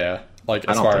 Yeah, like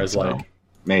as far as like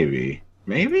maybe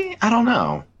I don't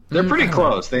know. They're pretty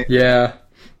close. Yeah.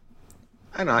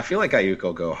 I don't know. I feel like Ayuk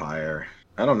will go higher.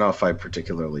 I don't know if I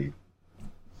particularly.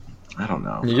 I don't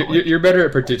know. You're better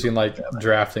at predicting like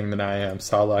drafting than I am,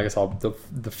 so I guess I'll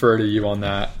defer to you on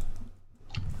that.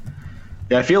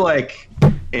 Yeah, I feel like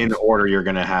in order you're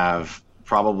going to have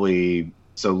probably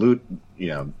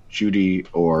Judy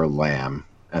or Lamb,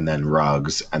 and then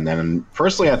Ruggs, and then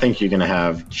personally I think you're going to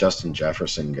have Justin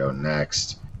Jefferson go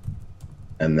next,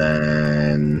 and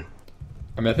then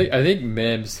I mean I think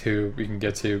Mims, who we can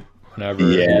get to whenever,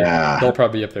 they'll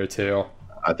probably be up there too.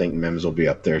 I think Mims will be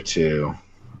up there too,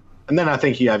 and then I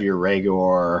think you have your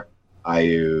Reagor,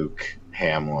 Ayuk,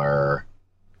 Hamler,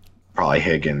 probably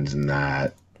Higgins, and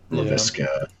that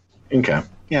Laviska. Okay.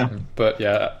 Yeah. But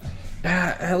yeah,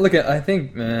 I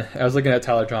was looking at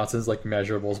Tyler Johnson's like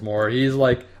measurables more. He's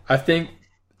like, I think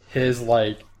his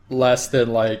like less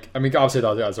than like, I mean, obviously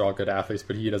those guys are all good athletes,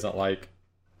 but he doesn't like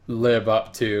live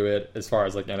up to it as far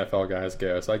as like NFL guys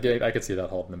go. So I could see that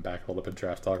holding him back a little bit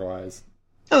draft talk wise.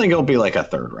 I think it'll be like a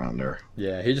third rounder.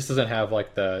 Yeah, he just doesn't have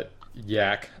like the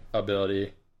yak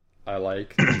ability I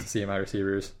like to see in my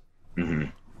receivers.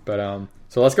 But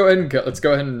so let's go ahead and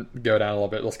go down a little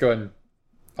bit.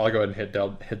 I'll go ahead and hit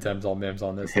Dems on Mims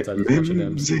on this since I just mentioned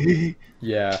him.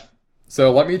 Yeah.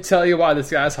 So let me tell you why this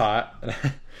guy's hot.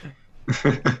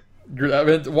 I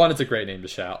mean, one, it's a great name to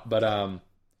shout, but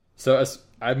so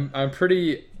I'm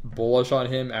pretty bullish on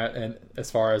him and as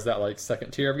far as that like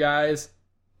second tier of guys,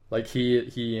 like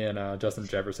he and Justin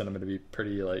Jefferson, I'm going to be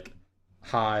pretty like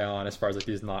high on as far as like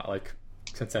these not like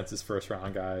consensus first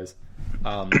round guys.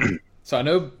 So I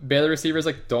know Baylor receivers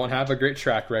like don't have a great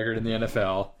track record in the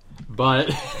NFL,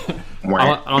 but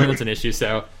I don't think that's an issue.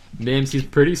 So Mims, he's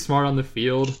pretty smart on the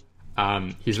field.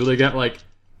 He's really got like.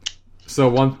 So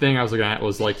one thing I was looking at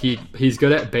was like he's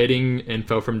good at baiting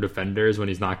info from defenders when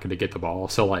he's not going to get the ball.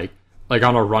 So like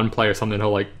on a run play or something,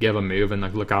 he'll like give a move and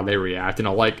like look how they react, and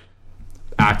he'll like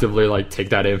actively like take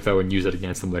that info and use it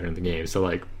against them later in the game. So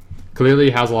like clearly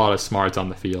he has a lot of smarts on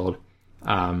the field.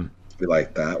 We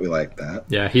like that.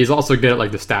 Yeah, he's also good at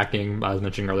like the stacking I was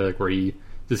mentioning earlier, like where he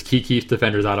keeps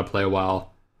defenders out of play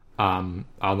well on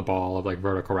the ball of like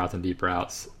vertical routes and deep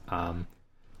routes.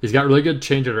 He's got really good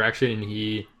change of direction, and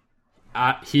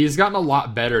he's gotten a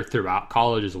lot better throughout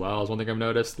college as well. Is one thing I've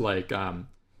noticed. Like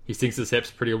he sinks his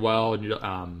hips pretty well,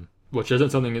 and which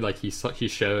isn't something like he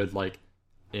showed like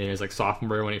in his like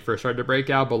sophomore year when he first started to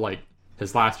break out. But like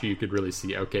his last year, you could really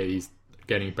see he's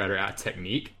getting better at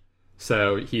technique.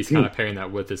 So he's kind of pairing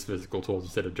that with his physical tools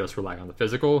instead of just relying on the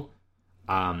physical.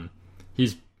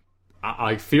 He's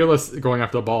fearless going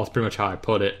after the ball is pretty much how I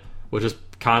put it, which is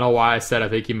kind of why I said I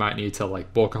think he might need to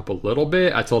like bulk up a little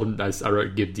bit. I told him I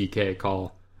wrote give DK a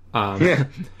call. Give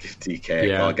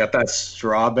DK a call. Got that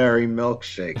strawberry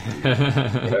milkshake,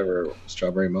 whatever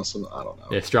strawberry muscle. I don't know.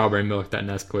 Yeah, strawberry milk. That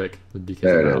Nesquik.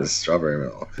 There it is, strawberry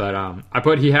milk. But I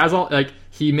put he has all like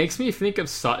he makes me think of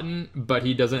Sutton, but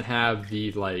he doesn't have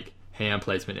the like hand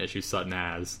placement issue Sutton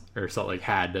has or Sutton like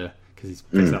had to because he's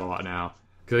fixed that a lot now.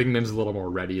 I think Mims is a little more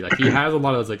ready. Like he has a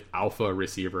lot of those like alpha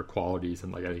receiver qualities,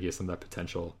 and like I think he has some of that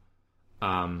potential.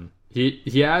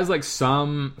 He has like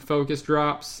some focus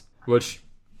drops, which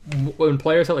when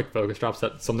players have like focus drops,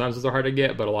 that sometimes those are hard to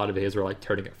get, but a lot of his were like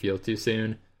turning it field too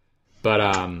soon. But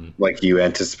like you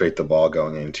anticipate the ball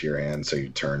going into your hand, so you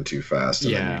turn too fast,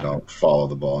 and then you don't follow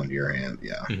the ball into your hand.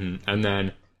 Yeah, and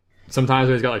then sometimes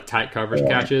when he's got like tight coverage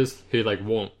catches, he like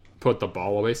won't put the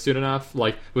ball away soon enough.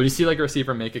 Like when you see like a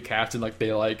receiver make a catch and like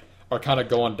they like are kind of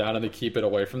going down and they keep it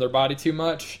away from their body too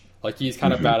much, like he's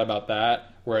kind of bad about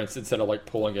that, where instead of like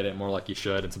pulling it in more like he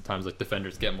should, and sometimes like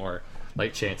defenders get more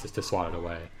like chances to swat it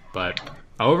away. But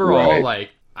overall,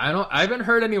 like I haven't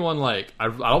heard anyone like I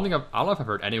don't know if I've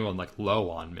heard anyone like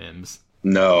low on Mims.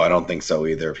 No, I don't think so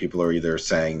either. People are either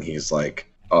saying he's like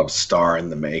a star in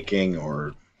the making,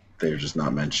 or they're just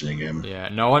not mentioning him. Yeah,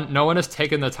 no one has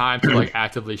taken the time to like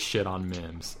actively shit on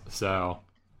Mims. So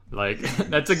like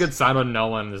that's a good sign when no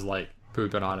one is like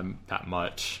pooping on him that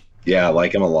much. Yeah, I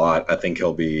like him a lot. I think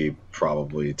he'll be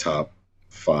probably top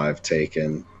 5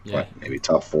 taken. Yeah. Maybe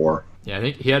top 4. Yeah, I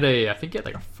think he had like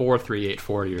a 4.38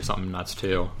 40 or something nuts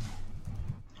too.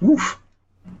 Oof.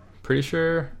 Pretty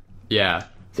sure. Yeah.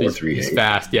 So 4.38. He's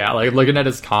fast. Yeah, like looking at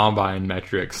his combine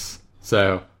metrics.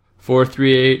 So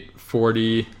 4.38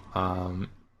 40.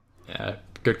 Yeah,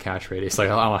 good catch radius. Like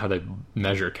I don't know how they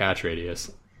measure catch radius,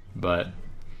 but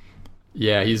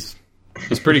yeah, he's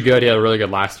pretty good. He had a really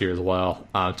good last year as well.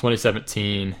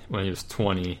 2017 when he was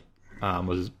 20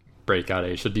 was his breakout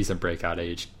age, so decent breakout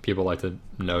age. People like to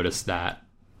notice that,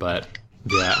 but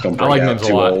yeah, I like Mims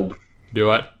a lot. Old. Do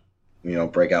what? You know,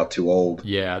 break out too old.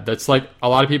 Yeah, that's like a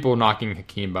lot of people knocking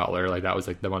Hakeem Butler. Like that was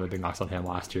like one of the big knocks on him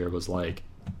last year was like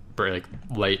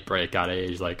late breakout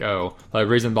age. Like like the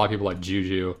reason a lot of people like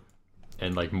Juju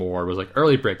and like Moore was like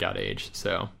early breakout age.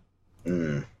 So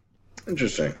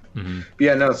interesting. But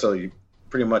yeah, no. So you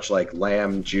pretty much like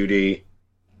Lamb, Judy,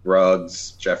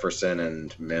 Ruggs, Jefferson,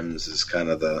 and Mims is kind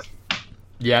of the.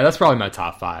 Yeah, that's probably my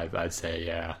top 5. I'd say.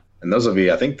 Yeah. And those will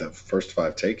be, I think, the first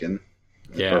 5 taken.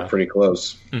 Yeah, we're pretty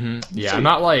close. Yeah, I'm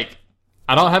not like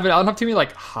I don't have too many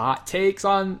like hot takes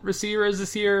on receivers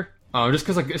this year. Just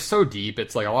because like it's so deep,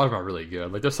 it's like a lot of them are really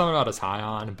good. Like there's some I'm not as high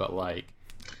on, but like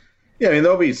yeah, I mean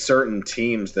there'll be certain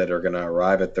teams that are going to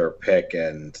arrive at their pick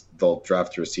and they'll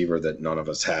draft a receiver that none of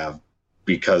us have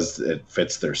because it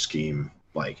fits their scheme.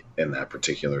 Like in that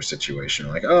particular situation,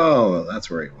 like oh, that's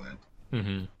where he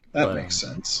went. That makes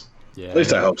sense. Yeah, at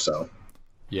least I hope so.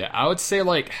 Yeah, I would say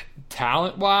like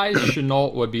talent-wise,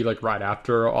 Shenault would be like right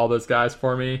after all those guys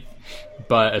for me,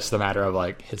 but it's the matter of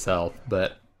like his health.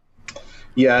 But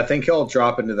yeah, I think he'll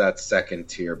drop into that second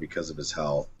tier because of his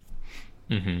health.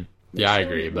 Yeah, I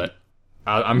agree, but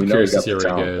I'm curious to see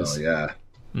where he goes. Though,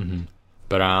 yeah.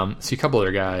 But see a couple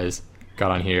other guys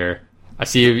got on here. I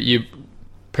see you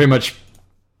pretty much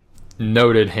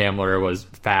noted Hamler was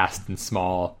fast and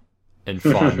small and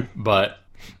fun, but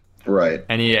right.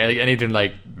 Anything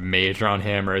like major on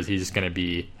him, or is he just going to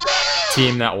be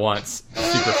team that wants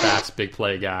super fast, big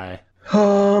play guy.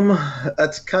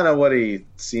 That's kind of what he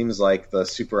seems like, the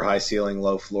super high ceiling,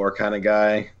 low floor kind of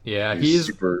guy. Yeah, he's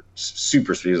super speed,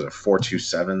 he's like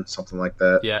 4.27, something like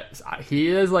that. Yeah, he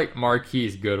is like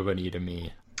Marquise Goodwin to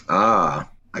me. I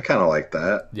kind of like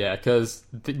that. Yeah, because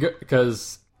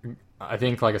I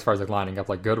think like as far as like lining up,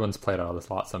 like Goodwin's played out of the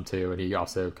slot some too, and he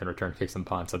also can return kicks and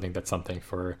punts. I think that's something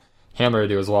for Hamler to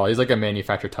do as well. He's like a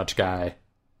manufactured touch guy,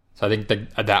 so I think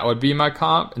that would be my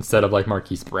comp instead of like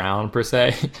Marquise Brown per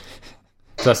se.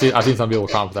 So I've seen some people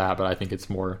comp that, but I think it's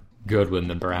more Goodwin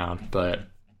than Brown. But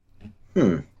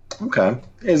okay,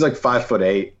 he's like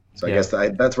 5'8", so I guess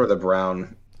that's where the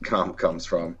Brown comp comes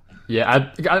from.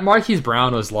 Yeah, Marquise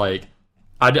Brown was like,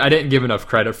 I didn't give enough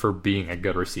credit for being a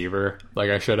good receiver,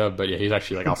 like I should have. But yeah, he's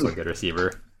actually like also a good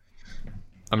receiver.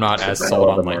 I'm not as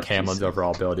sold on like Hamlin's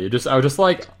overall ability. I was just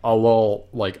like a little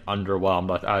like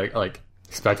underwhelmed. I like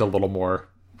expect a little more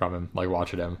from him, like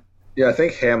watching him. Yeah, I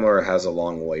think Hamler has a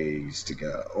long ways to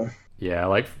go. Yeah,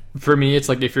 like for me, it's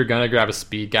like if you're gonna grab a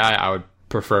speed guy, I would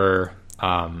prefer.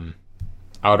 I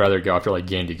would rather go after like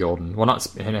Gandy Golden. Well,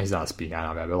 he's not a speed guy,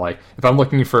 not bad, but like if I'm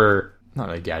looking for not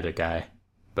really a gadget guy,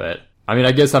 but I mean,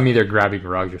 I guess I'm either grabbing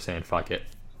Ruggs or saying fuck it,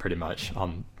 pretty much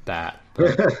on that.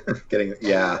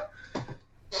 Yeah.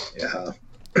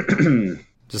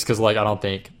 Just because like I don't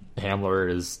think Hamler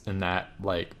is in that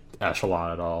like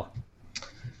echelon at all.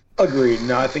 Agreed.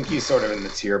 No, I think he's sort of in the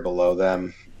tier below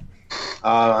them.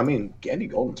 I mean, Gandy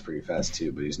Golden's pretty fast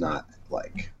too, but he's not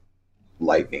like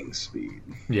lightning speed.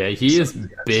 Yeah, he is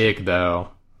big though.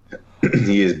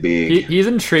 He is big. He's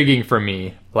intriguing for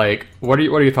me. Like, what are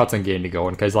your thoughts on Gandy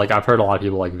Golden? Because like I've heard a lot of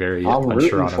people like very I'm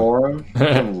rooting on for him.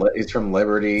 He's from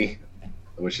Liberty,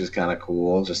 which is kind of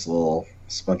cool. Just a little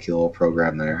spunky little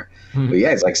program there. But yeah,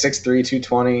 he's like 6'3",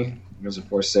 220. He was a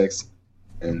 4.6.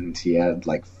 And he had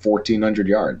like 1,400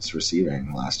 yards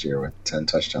receiving last year with 10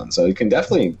 touchdowns. So he can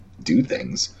definitely do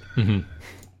things. Mm-hmm.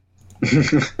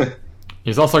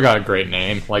 He's also got a great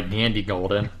name, like Gandy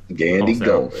Golden.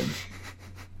 Golden.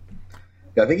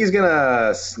 Yeah, I think he's going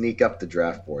to sneak up the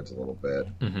draft boards a little bit.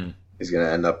 Mm-hmm. He's going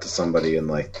to end up to somebody in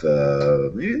maybe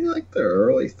the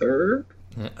early third.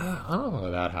 Yeah, I don't know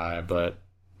that high, but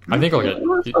I think I'll get...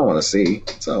 That's all I want to see.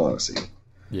 That's all I want to see.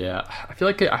 Yeah, I feel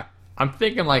like I'm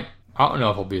thinking like, I don't know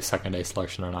if it'll be a second day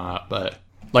selection or not, but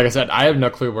like I said, I have no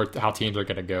clue how teams are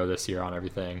going to go this year on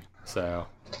everything. So,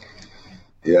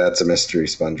 yeah, it's a mystery,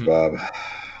 SpongeBob.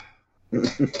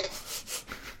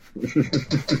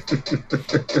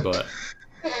 But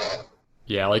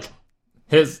yeah, like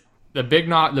words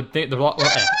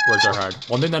are hard.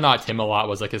 One thing that knocked him a lot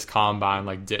was like his combine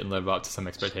like didn't live up to some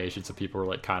expectations, so people were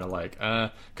like kind of like,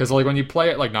 because like when you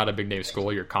play at like not a big name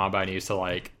school, your combine needs to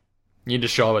like. You need to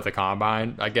show up at the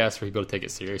combine, I guess, for people to take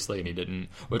it seriously, and he didn't.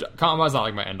 Which combine's not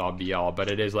like my end all be all, but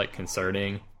it is like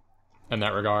concerning in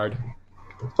that regard.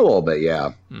 A little bit,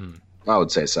 yeah. I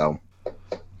would say so.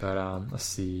 But let's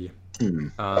see. Do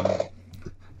you want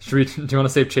to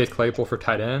save Chase Claypool for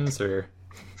tight ends or?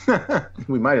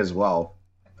 We might as well.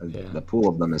 Yeah. The pool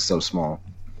of them is so small.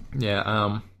 Yeah.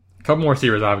 A couple more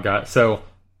receivers I've got. So,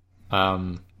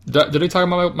 did we talk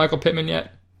about Michael Pittman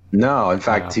yet? No, in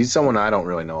fact, he's someone I don't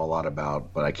really know a lot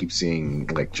about, but I keep seeing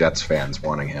like Jets fans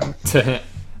wanting him.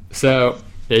 So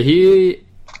yeah, he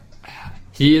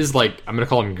is like, I'm gonna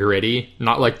call him gritty,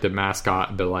 not like the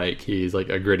mascot, but like he's like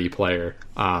a gritty player.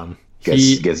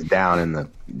 Gets down in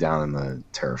the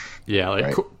turf. Yeah,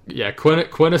 like right?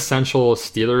 Quintessential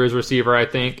Steelers receiver, I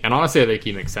think. And honestly, I think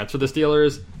he makes sense for the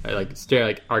Steelers.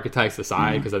 Like archetypes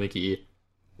aside, because I think he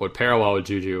would pair well with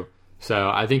Juju. So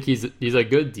I think he's a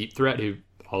good deep threat who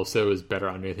also is better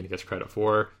underneath than he gets credit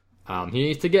for. He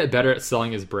needs to get better at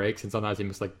selling his breaks, and sometimes he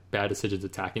makes like bad decisions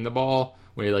attacking the ball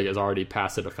when he like is already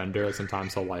past the defender.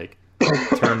 Sometimes he'll like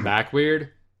turn back weird,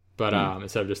 but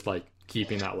instead of just like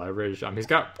keeping that leverage, he's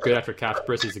got good after catch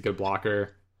burst. He's a good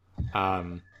blocker.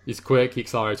 He's quick. He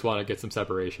accelerates well and gets some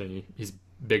separation. He's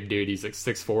big dude. He's like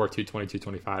 6'4", 220,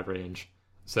 225 range.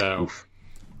 So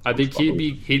I think he'd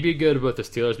be good with the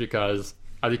Steelers because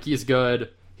I think he's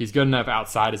good. He's good enough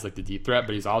outside as like the deep threat,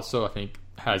 but he's also, I think,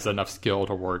 has enough skill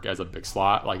to work as a big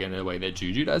slot, like in the way that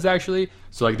Juju does actually.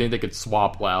 So like, I think they could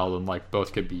swap well, and like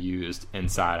both could be used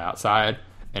inside, outside,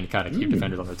 and kind of keep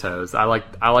defenders on their toes. I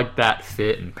like that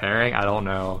fit and pairing. I don't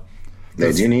know.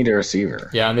 They do need a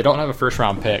receiver. Yeah, and they don't have a first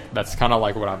round pick. That's kind of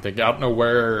like what I'm thinking. I don't know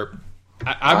where.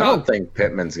 I don't think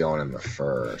Pittman's going in the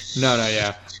first. No,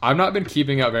 yeah. I've not been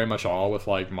keeping up very much at all with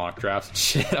like mock drafts and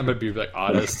shit. I'm gonna be like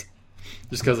honest,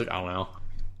 just because like I don't know.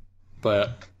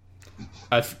 But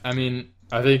I mean,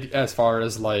 I think as far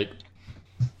as like,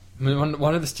 when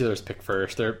one of the Steelers pick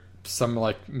first, they're some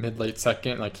like mid late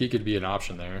second, like he could be an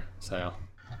option there. So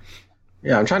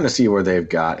Yeah, I'm trying to see where they've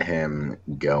got him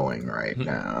going right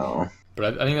now.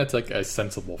 But I think that's like a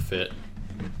sensible fit.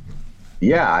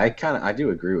 Yeah, I do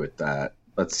agree with that.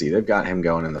 Let's see, they've got him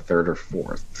going in the 3rd or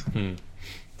 4th.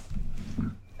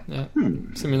 Yeah,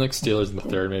 something like Steelers in the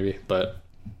 3rd maybe, but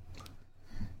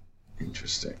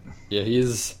interesting. Yeah,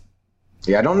 he's.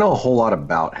 Yeah, I don't know a whole lot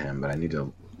about him, but I need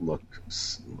to look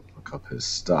up his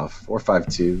stuff.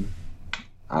 4.52.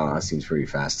 I don't know. That seems pretty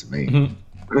fast to me.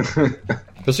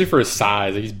 Especially for his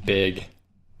size, like he's big.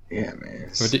 Yeah, man.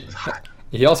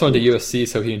 He also went to USC,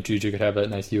 so he and Juju could have that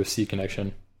nice USC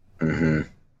connection. Mm-hmm.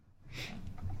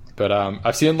 But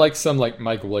I've seen like some like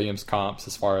Mike Williams comps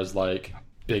as far as like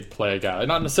big play guy,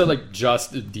 not necessarily like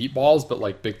just deep balls, but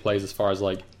like big plays as far as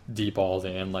like deep balls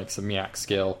and like some yak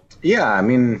skill. Yeah, I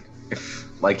mean, if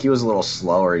like he was a little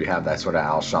slower, you have that sort of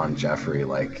Alshon Jeffrey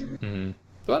like. Mm-hmm.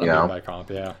 So that'd be a bad comp,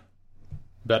 yeah.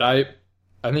 But I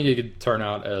think he could turn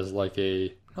out as like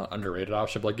a not underrated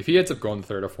option, but like if he ends up going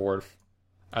 3rd or 4th,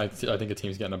 I think a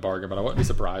team's getting a bargain. But I wouldn't be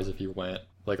surprised if he went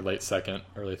like late 2nd,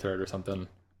 early 3rd or something.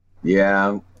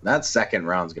 Yeah, that 2nd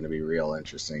round's going to be real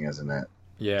interesting, isn't it?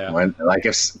 Yeah.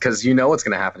 Because you know what's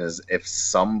going to happen is if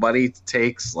somebody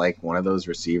takes like one of those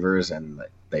receivers and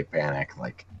they panic,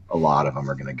 like a lot of them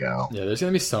are going to go. Yeah, there's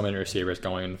going to be so many receivers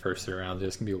going in the first 3 rounds.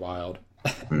 It's going to be wild.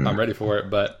 I'm ready for it.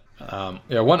 But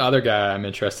one other guy I'm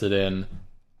interested in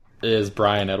is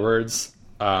Bryan Edwards.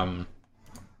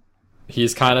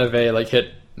 He's kind of a like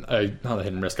not a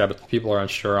hit and miss guy, but people are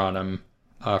unsure on him.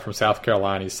 From South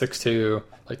Carolina, he's 6'2",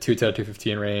 like 210,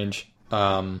 215 range.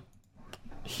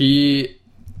 He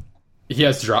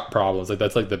has drop problems. Like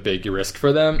that's like the big risk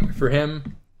for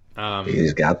him.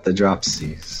 He's got the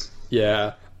dropsies.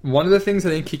 Yeah. One of the things I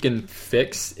think he can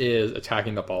fix is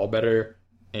attacking the ball better.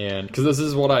 And because this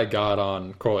is what I got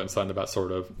on Quote and Sun about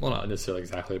sort of, well, not necessarily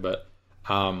exactly, but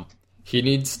he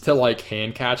needs to like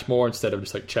hand catch more instead of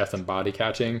just like chest and body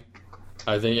catching,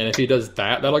 I think. And if he does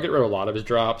that, that'll get rid of a lot of his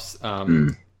drops.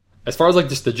 As far as like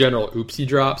just the general oopsie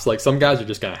drops, like some guys are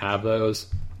just going to have those.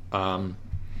 But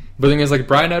the thing is, like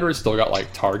Bryan Edwards still got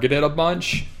like targeted a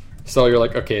bunch. So you're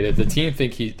like, okay, the team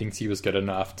thinks he was good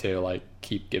enough to like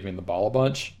keep giving the ball a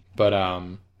bunch. But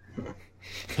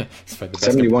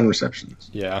 71 receptions.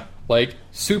 Yeah, like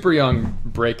super young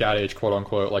breakout age, quote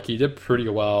unquote. Like he did pretty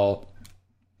well,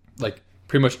 like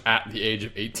pretty much at the age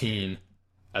of 18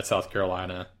 at South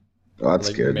Carolina. Oh, that's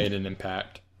like, good. Made an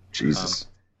impact. Jesus.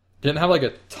 Didn't have like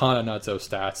a ton of nutso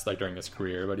stats like during his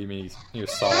career, but he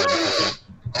was solid.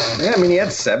 Yeah, I mean he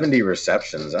had 70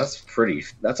 receptions.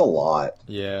 That's a lot.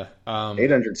 Yeah.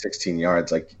 816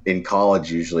 yards. Like in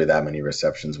college, usually that many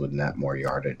receptions would net more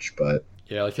yardage, but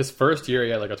yeah, like his first year,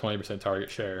 he had like a 20% target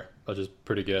share, which is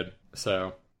pretty good.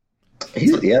 So,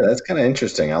 that's kind of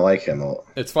interesting. I like him a lot.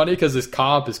 It's funny because his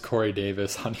comp is Corey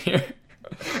Davis on here,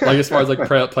 like as far as like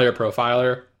player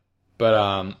profiler.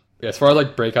 But as far as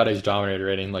like breakout age dominator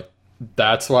rating, like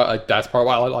that's part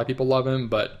why a lot of people love him.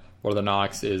 But one of the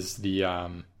knocks is the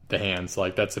hands.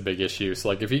 Like that's a big issue. So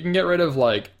like if you can get rid of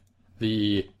like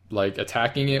the like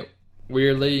attacking it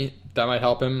weirdly, that might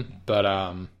help him. But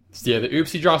so yeah, the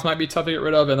oopsie drops might be tough to get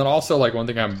rid of. And then also like one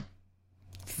thing I'm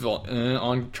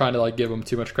on trying to like give him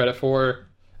too much credit for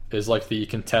is like the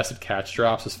contested catch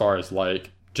drops. As far as like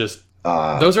just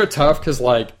those are tough because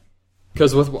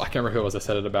with I can't remember who it was I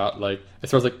said it about, like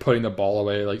as far as like putting the ball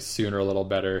away like sooner a little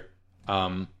better.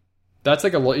 That's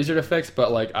like a little easier to fix,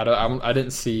 but like I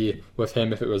didn't see with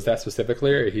him if it was that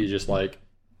specifically or he just like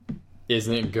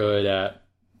isn't good at.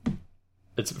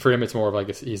 It's for him. It's more of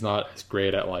like he's not as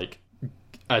great at like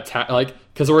attack, like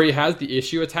because where he has the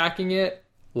issue attacking it,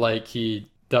 like he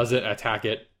doesn't attack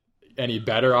it any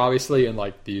better, obviously, in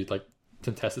like the like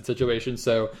contested situations.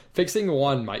 So fixing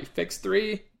 1 might fix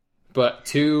 3. But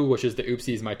 2, which is the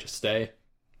oopsies, might just stay.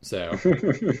 So,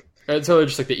 and so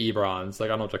just like the Ebrons, like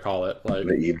I don't know what to call it, like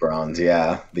the Ebrons,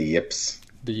 yeah, the yips,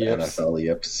 the NFL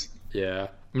yips. Yeah,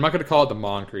 I'm not gonna call it the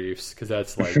Moncriefs because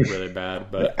that's like really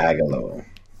bad. But Agalo.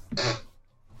 Yeah,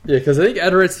 because I think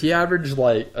Edwards he averaged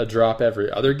like a drop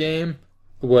every other game,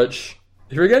 which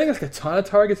if you're getting like a ton of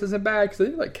targets isn't bad. Because I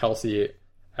think like Kelsey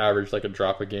averaged like a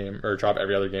drop a game or drop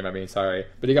every other game. But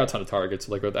he got a ton of targets.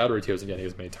 Like with Edwards, he wasn't getting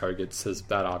as many targets as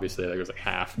that. Obviously, like it was like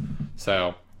half.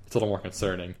 So it's a little more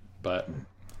concerning. But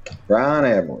Bryan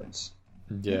Edwards.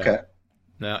 Yeah. Okay.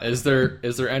 Now, is there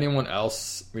anyone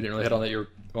else we didn't really hit on that you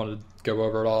wanted to go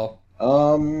over at all?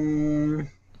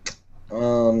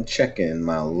 Checking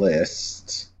my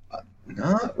list.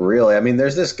 Not really. I mean,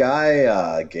 there's this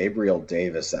guy, Gabriel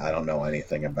Davis, that I don't know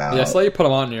anything about. Yeah, so you put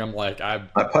him on here. I'm like, I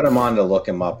put him on to look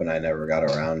him up, and I never got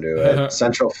around to it.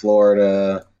 Central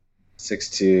Florida.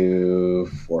 6'2",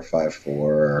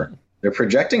 4.54. They're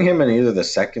projecting him in either the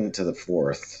second to the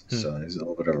fourth, so there's a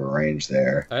little bit of a range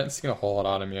there. I hadn't seen a whole lot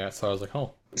on him yet, so I was like,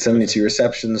 oh. 72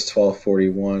 receptions,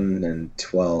 1241, and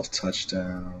 12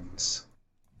 touchdowns.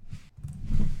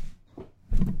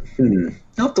 I'll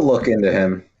have to look into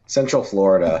him. Central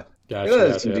Florida. Gotcha,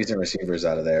 There's some decent receivers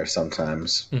out of there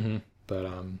sometimes. Mm-hmm. But,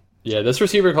 yeah, this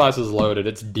receiver class is loaded.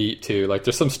 It's deep, too. Like,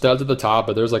 there's some studs at the top,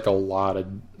 but there's, like, a lot of...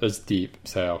 It's deep,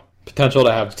 so... Potential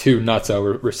to have two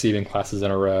nutso receiving classes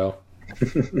in a row.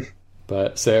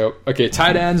 But, so... Okay,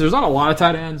 tight ends. There's not a lot of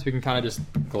tight ends. We can kind of just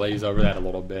glaze over that a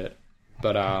little bit.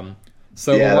 But,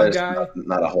 so yeah, one guy...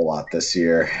 Not a whole lot this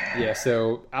year. Yeah,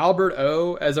 so Albert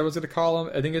O, as everyone's going to call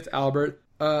him. I think it's Albert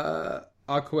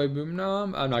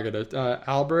Okwuegbunam. I'm not going to...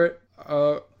 Albert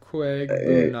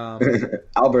Okwuegbunam.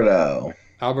 Albert O.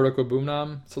 Albert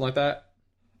Okwuegbunam, something like that.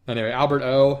 Anyway, Albert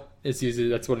O is usually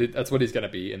that's what he's gonna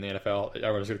be in the NFL.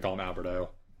 Everyone's gonna call him Albert O.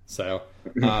 So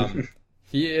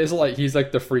he's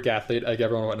like the freak athlete. Like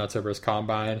everyone went nuts over his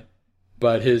combine,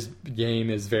 but his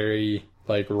game is very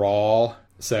like raw.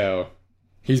 So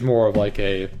he's more of like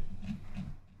a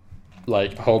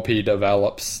hope he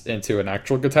develops into an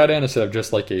actual good tight end instead of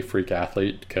just like a freak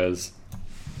athlete because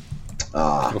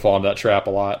people fall into that trap a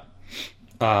lot.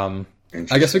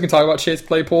 I guess we can talk about Chase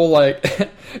Claypool. Like,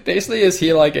 basically, is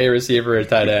he like a receiver or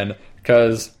tight end?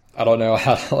 Because I don't know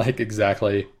how to like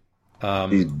exactly.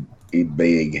 He's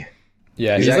big.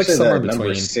 Yeah, he's like somewhere the between.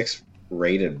 Number 6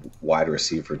 rated wide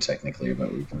receiver, technically,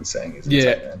 but we've been saying he's a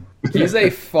tight end. He's a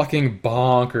fucking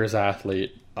bonkers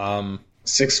athlete. 6'4",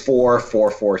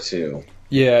 4.42.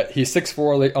 Yeah, he's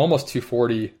 6'4", like, almost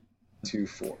 240.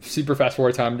 2.4. Super fast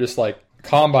forward time, just like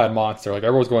combine monster. Like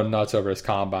everyone's going nuts over his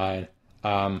combine.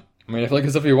 I mean, I feel like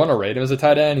if you want to rate him as a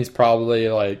tight end, he's probably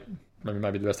like maybe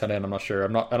might be the best tight end. I'm not sure. I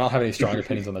don't have any strong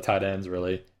opinions on the tight ends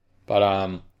really, but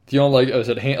the only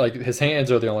like his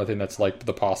hands are the only thing that's like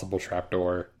the possible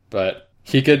trapdoor. But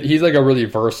he's like a really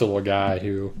versatile guy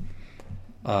who,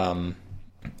 I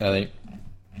think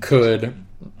could.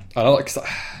 I don't like.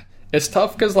 It's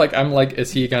tough because like I'm like,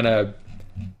 is he gonna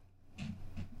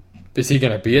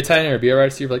be a tight end or be a wide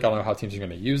receiver? Like I don't know how teams are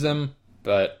gonna use him,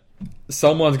 but.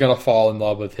 Someone's gonna fall in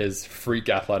love with his freak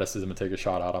athleticism and take a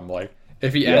shot at him. Like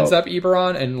if he ends up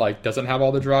Ebron and like doesn't have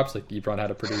all the drops, like Ebron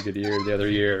had a pretty good year the other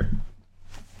year.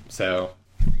 So,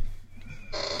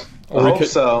 or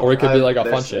it could be like a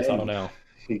Funchess. I don't know.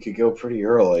 He could go pretty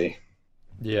early.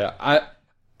 Yeah,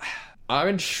 I'm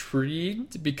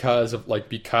intrigued because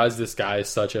this guy is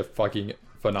such a fucking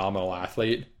phenomenal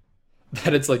athlete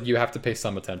that it's like you have to pay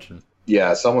some attention.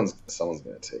 Yeah, someone's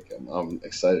gonna take him. I'm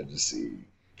excited to see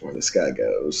where this guy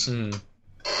goes.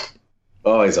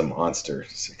 Oh, he's a monster.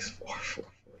 6'4",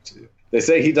 4.42. They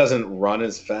say he doesn't run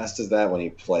as fast as that when he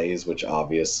plays, which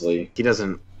obviously he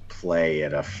doesn't play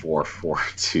at a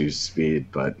 4.42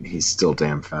 speed, but he's still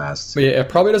damn fast. But yeah, it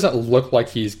probably doesn't look like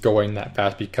he's going that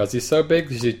fast because he's so big.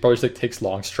 He probably just like takes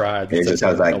long strides. He just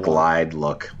has that glide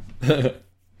look.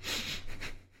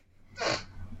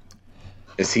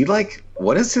 Is he like?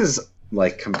 What is his?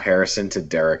 Like comparison to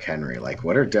Derrick Henry, like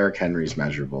what are Derrick Henry's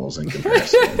measurables in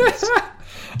comparison?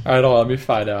 All right, let me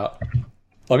find out.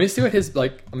 Let me see what his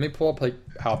like. Let me pull up like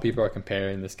how people are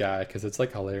comparing this guy because it's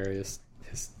like hilarious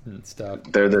his stuff.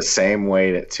 They're the same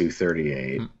weight at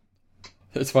 238.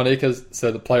 It's funny because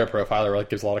the player profiler like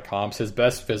gives a lot of comps. His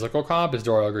best physical comp is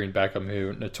Dorial Green Beckham,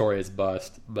 who notorious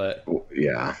bust, but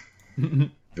yeah,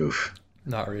 oof,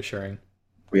 not reassuring.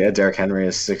 Yeah, Derrick Henry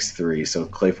is 6'3", so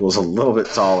Claypool's a little bit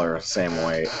taller, same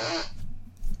weight.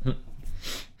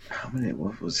 How many?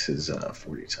 What was his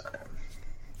 40 time?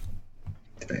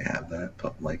 Do they have that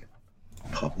public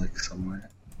somewhere?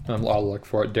 I'll look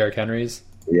for it. Derrick Henry's.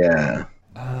 Yeah.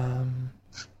 I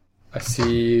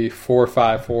see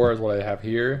 4.54 is what I have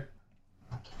here.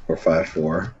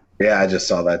 4.54. Yeah, I just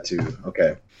saw that too.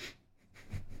 Okay.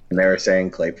 And they were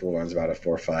saying Claypool runs about a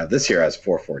 4.5. This year has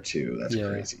 4.42. That's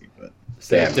crazy, but.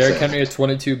 So Derrick Henry at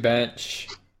 22 bench.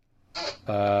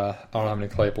 I don't know how many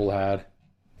Claypool had. I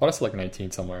thought I said like 19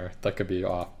 somewhere. That could be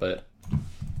off, but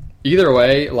either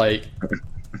way, like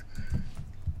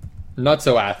not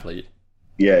so athlete.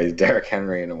 Yeah, Derrick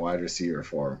Henry in a wide receiver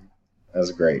form. That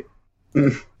was great.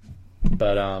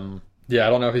 But yeah, I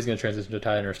don't know if he's going to transition to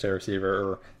tight end or stay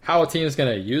receiver or how a team is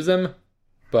going to use him.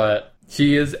 But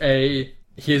he is a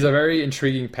very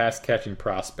intriguing pass catching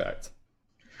prospect.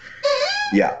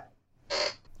 Yeah.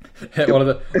 One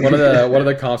of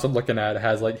the comps I'm looking at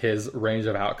has like his range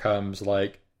of outcomes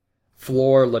like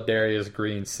floor Ladarius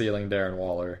Green, ceiling Darren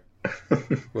Waller,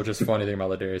 which is funny thing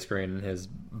about Ladarius Green and his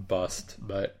bust.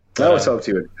 But I always hoped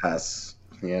he would pass.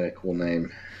 He had a cool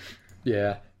name.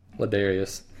 Yeah,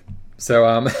 Ladarius. So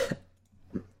as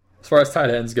far as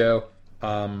tight ends go,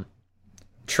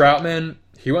 Troutman,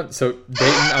 he went. So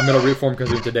Dayton, I'm gonna root for him because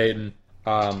he went to Dayton.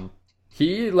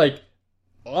 He like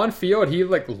on field, he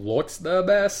like looks the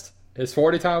best. His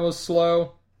 40 time was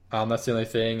slow. That's the only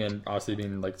thing, and obviously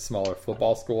being like smaller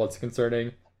football school, it's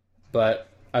concerning. But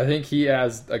I think he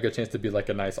has a good chance to be like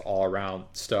a nice all around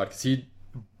stud because he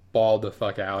balled the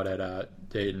fuck out at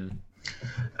Dayton.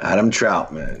 Adam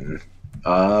Troutman.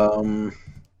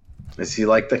 Is he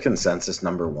like the consensus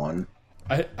number one?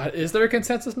 Is there a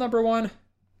consensus number one?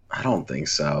 I don't think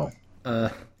so. Yeah,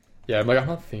 I'm like, I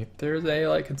don't think there's a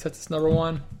like consensus number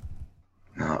one.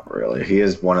 Not really. He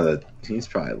is one of the. He's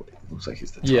probably looks like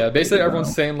he's the top. Yeah, basically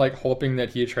everyone's saying like hoping that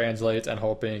he translates and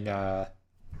hoping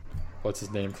what's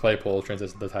his name, Claypool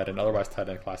translates to the tight end. Otherwise, tight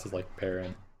end class is like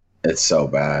barren. It's so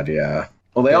bad. Yeah.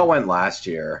 Well, they all went last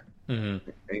year. Mm-hmm.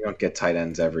 You don't get tight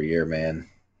ends every year, man.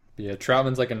 Yeah,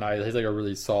 Troutman's like he's like a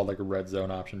really solid like a red zone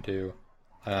option too.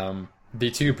 The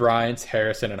two Bryants,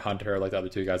 Harrison and Hunter are like the other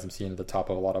two guys I'm seeing at the top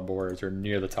of a lot of boards or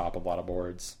near the top of a lot of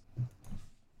boards.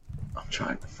 I'm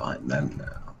trying to find them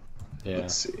now. Yeah.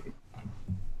 Let's see.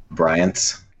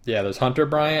 Bryant. Yeah, there's Hunter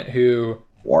Bryant who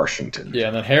Washington. Yeah,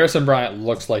 and then Harrison Bryant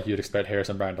looks like you'd expect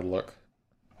Harrison Bryant to look.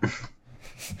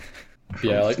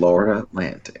 Yeah, like Florida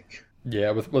Atlantic.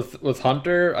 Yeah, with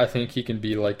Hunter, I think he can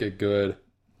be like a good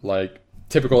like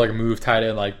typical like move tight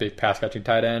end, like big pass catching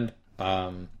tight end.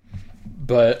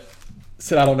 But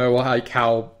so I don't know like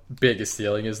how big his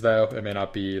ceiling is though. It may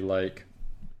not be like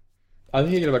I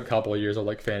think he can have a couple of years of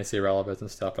like fantasy relevance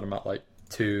and stuff, but I'm not like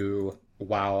too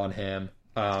wow on him.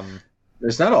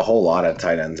 There's not a whole lot of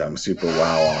tight ends I'm super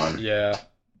wow on. Yeah.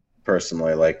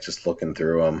 Personally, like just looking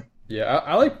through them. Yeah,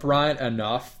 I like Bryant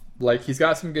enough. Like he's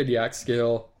got some good yak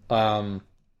skill.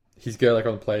 He's good like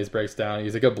when the plays breaks down.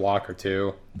 He's a good blocker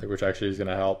too, which actually is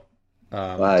gonna help.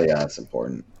 Yeah, that's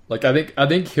important. Like I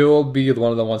think he'll be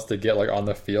one of the ones to get like on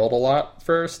the field a lot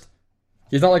first.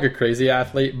 He's not like a crazy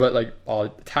athlete, but like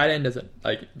tight end doesn't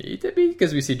like need to be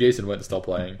because we see Jason Witten still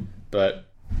playing. But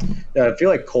yeah, I feel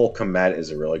like Cole Kmet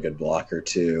is a really good blocker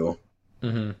too.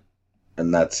 Mm-hmm.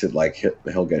 And that's it. Like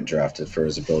he'll get drafted for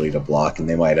his ability to block, and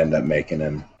they might end up making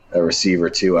him a receiver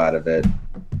too out of it.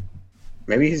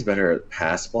 Maybe he's better at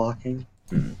pass blocking.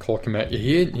 Cole Kmet,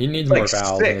 he needs more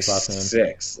vowels in his last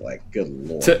name. 6'6", like good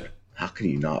lord. How can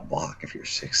you not block if you're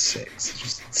 6'6"?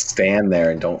 Just stand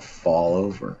there and don't fall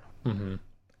over. Mm-hmm.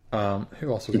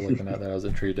 Who else was I looking at that I was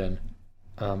intrigued in?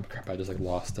 Crap, I just like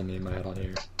lost the name in my head on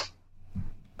here.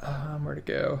 Where'd it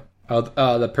go?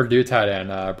 Oh, the Purdue tight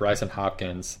end, Bryson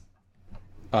Hopkins.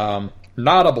 Not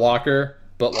a blocker,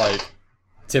 but like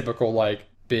typical like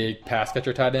big pass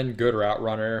catcher tight end, good route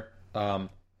runner.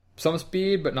 Some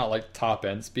speed, but not like top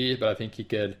end speed. But I think he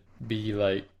could be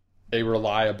like a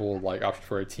reliable like option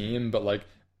for a team. But like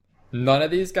none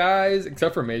of these guys,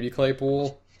 except for maybe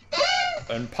Claypool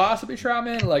and possibly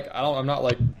Troutman, like I'm not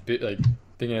like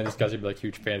thinking of these guys would be like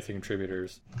huge fantasy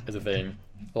contributors as a thing.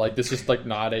 Like this is just like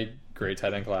not a great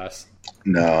tight end class.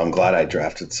 No, I'm glad I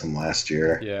drafted some last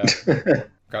year. Yeah.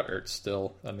 Got Ertz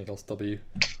still. I think he'll still be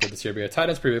good this year. But yeah, tight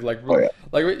ends pretty like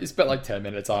like we spent like 10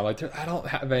 minutes on. Like I don't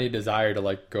have any desire to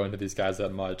like go into these guys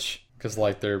that much because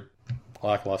like they're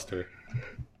lackluster.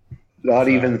 Not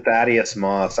even Thaddeus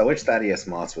Moss. I wish Thaddeus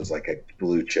Moss was like a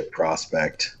blue chip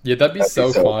prospect. Yeah, that'd be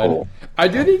so fun. Cool. I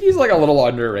do think he's like a little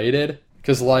underrated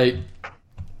because like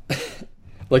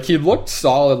like he looked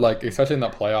solid, like especially in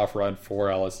that playoff run for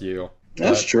LSU.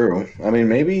 That's true. I mean,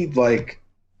 maybe like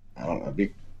I don't know.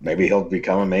 Maybe he'll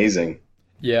become amazing.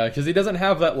 Yeah, because he doesn't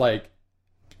have that like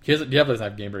he definitely doesn't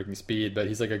have game breaking speed, but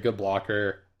he's like a good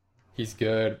blocker. He's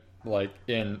good like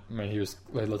he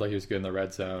looked like he was good in the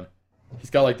red zone. He's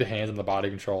got like the hands and the body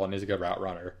control, and he's a good route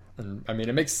runner. And I mean,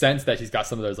 it makes sense that he's got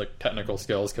some of those like technical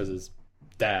skills because his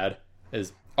dad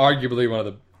is arguably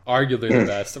the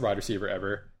best wide receiver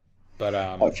ever. But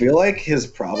I feel like his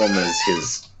problem is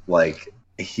his like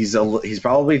he's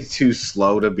probably too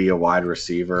slow to be a wide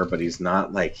receiver, but he's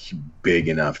not like big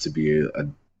enough to be a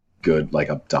good like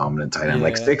a dominant tight end. Yeah.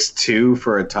 Like 6'2"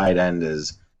 for a tight end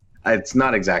it's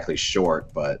not exactly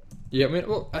short, but yeah. I mean,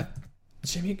 well,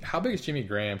 how big is Jimmy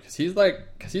Graham? Because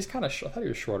he's kind of short. I thought he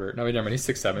was shorter. No, never mind. He's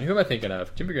 6'7". Who am I thinking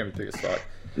of? Jimmy Graham is big as fuck.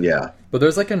 Yeah, but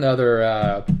there's like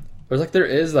another. There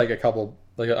is like a couple.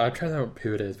 Like I'm trying to remember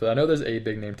who it is, but I know there's a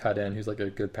big name tight end who's like a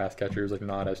good pass catcher who's like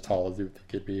not as tall as you would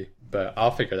think he'd be. But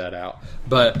I'll figure that out.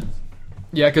 But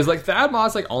yeah, because like Thad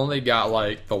Moss like only got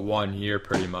like the 1 year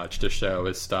pretty much to show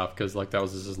his stuff because like that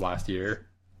was his last year.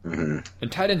 Mm-hmm.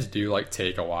 And tight ends do like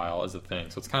take a while as a thing,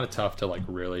 so it's kind of tough to like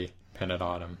really pin it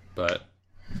on him. But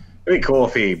it'd be cool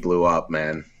if he blew up,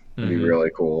 man. It'd be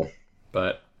really cool.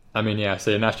 But I mean, yeah,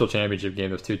 so a national championship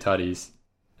game of 2 tutties,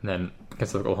 and then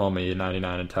against Oklahoma, he had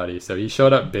 99 and tutties. So he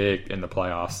showed up big in the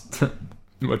playoffs,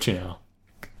 which, you know,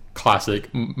 classic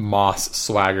Moss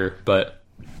swagger. But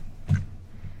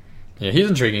yeah, he's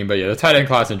intriguing. But yeah, the tight end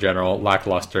class in general,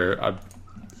 lackluster.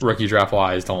 Rookie draft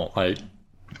wise, don't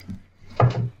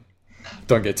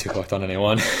get too hooked on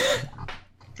anyone.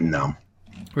 No.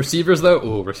 Receivers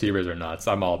though, receivers are nuts.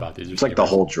 I'm all about these receivers. It's like the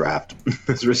whole draft.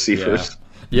 It's receivers.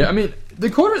 Yeah, I mean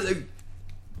the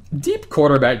deep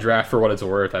quarterback draft for what it's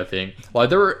worth. I think like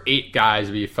there were 8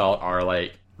 guys we felt are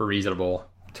like reasonable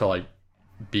to like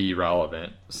be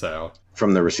relevant. So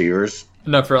from the receivers,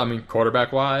 no,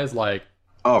 quarterback wise, like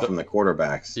from the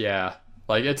quarterbacks, yeah,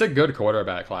 like it's a good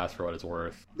quarterback class for what it's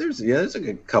worth. There's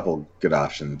a couple good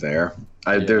options there.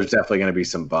 There's definitely going to be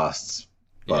some busts,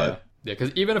 but. Yeah,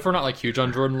 because even if we're not like huge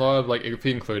on Jordan Love, like if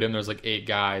we include him, there's like 8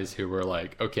 guys who were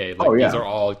like, okay, like these are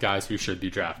all guys who should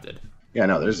be drafted. Yeah,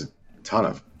 no, there's a ton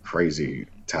of crazy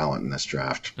talent in this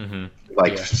draft,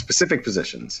 like specific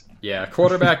positions. Yeah,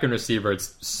 quarterback and receiver,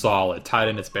 it's solid. Tight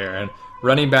end, it's barren.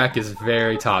 Running back is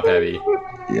very top heavy.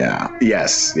 Yeah.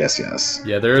 Yes.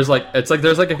 Yeah, there's like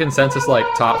there's like a consensus like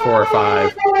top 4 or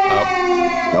 5.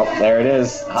 Nope, there it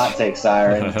is. Hot take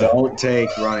siren. Don't take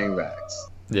running backs.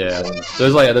 Yeah,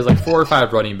 there's like 4 or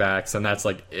 5 running backs, and that's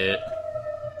like it.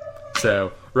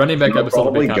 So running back episode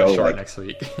will be kind of short like next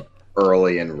week.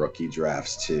 Early in rookie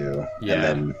drafts too, and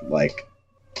then like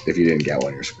if you didn't get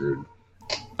one, you're screwed.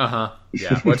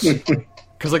 Yeah, which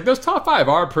because like those top 5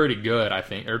 are pretty good, I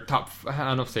think, or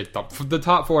I don't say top, the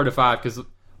top 4 to 5 because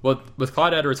with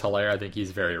Clyde Edwards-Helaire, I think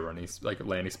he's very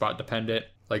landing spot dependent.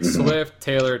 Like Swift,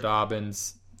 Taylor,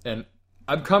 Dobbins, and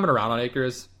I'm coming around on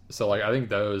Akers. So, like, I think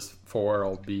those 4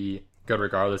 will be good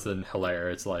regardless. And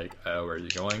Helaire, it's like, oh, where are you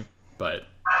going? But,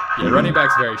 yeah, running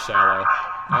back's very shallow.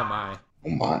 Oh, my.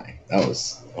 That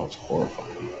was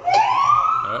horrifying.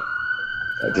 Oh.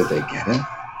 Did they get him?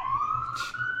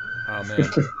 Oh,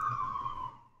 man.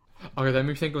 Okay, let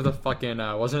me think of the fucking,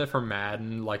 wasn't it from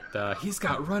Madden? Like, he's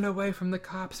got run away from the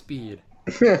cop speed.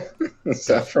 Is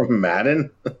that from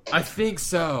Madden? I think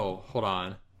so. Hold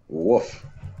on. Woof.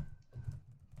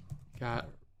 Got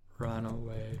run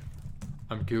away.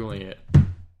 I'm Googling it.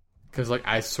 Because, like,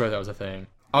 I swear that was a thing.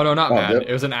 Oh, no, not Madden.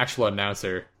 It was an actual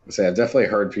announcer. I've definitely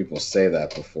heard people say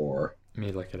that before. Let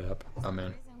me look it up. Oh,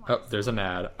 man. Oh, there's an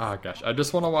ad. Oh, gosh. I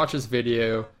just want to watch this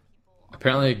video.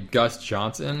 Apparently, Gus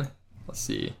Johnson. Let's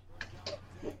see.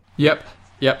 Yep.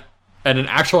 And an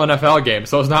actual NFL game.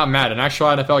 So it's not Madden. An actual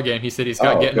NFL game. He said he's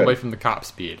got getting away from the cop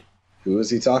speed. Who is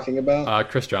he talking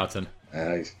about? Chris Johnson.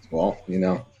 Well, you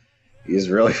know.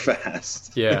 He's really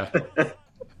fast. Yeah.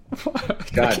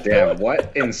 God damn,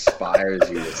 what inspires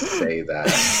you to say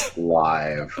that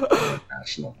live on a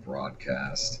national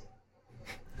broadcast?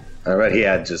 I bet he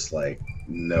had just, like,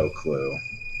 no clue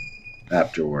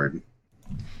afterward.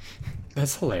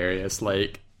 That's hilarious.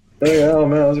 Like, oh,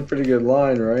 man, that was a pretty good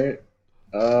line, right?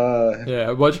 Yeah,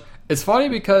 which it's funny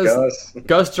because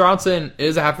Gus Johnson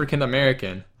is African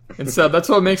American. And so that's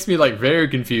what makes me, like, very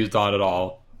confused on it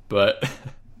all. But...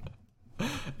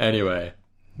 Anyway,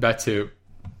 back to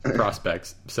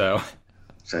prospects. So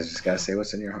I just gotta say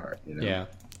what's in your heart, you know? Yeah.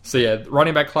 So yeah,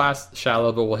 running back class,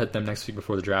 shallow, but we'll hit them next week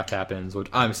before the draft happens, which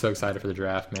I'm so excited for the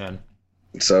draft, man.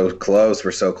 So close,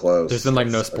 we're so close. There's been like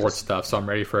no sports stuff, so I'm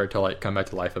ready for it to like come back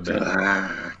to life a bit.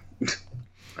 I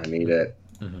need it.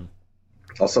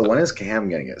 Also, when is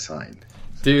Cam gonna get signed?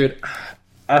 Dude,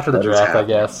 after the draft, I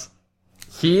guess.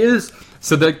 He is.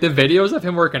 So the videos of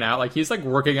him working out, like he's like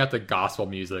working out the gospel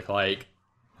music, like.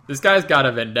 This guy's got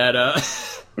a vendetta.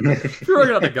 If you're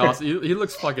working on the gospel, he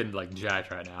looks fucking like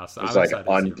jacked right now. So he's like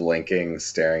unblinking,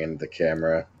 staring into the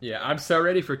camera. Yeah, I'm so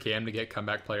ready for Cam to get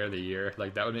comeback player of the year.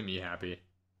 Like that would make me happy.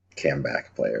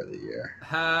 Comeback player of the year.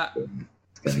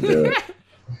 Gonna do it.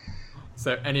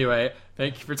 So anyway,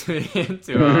 thank you for tuning in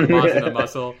to Moss and the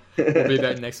Muscle. We'll be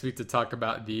back next week to talk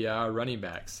about the running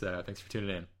backs. So thanks for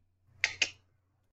tuning in.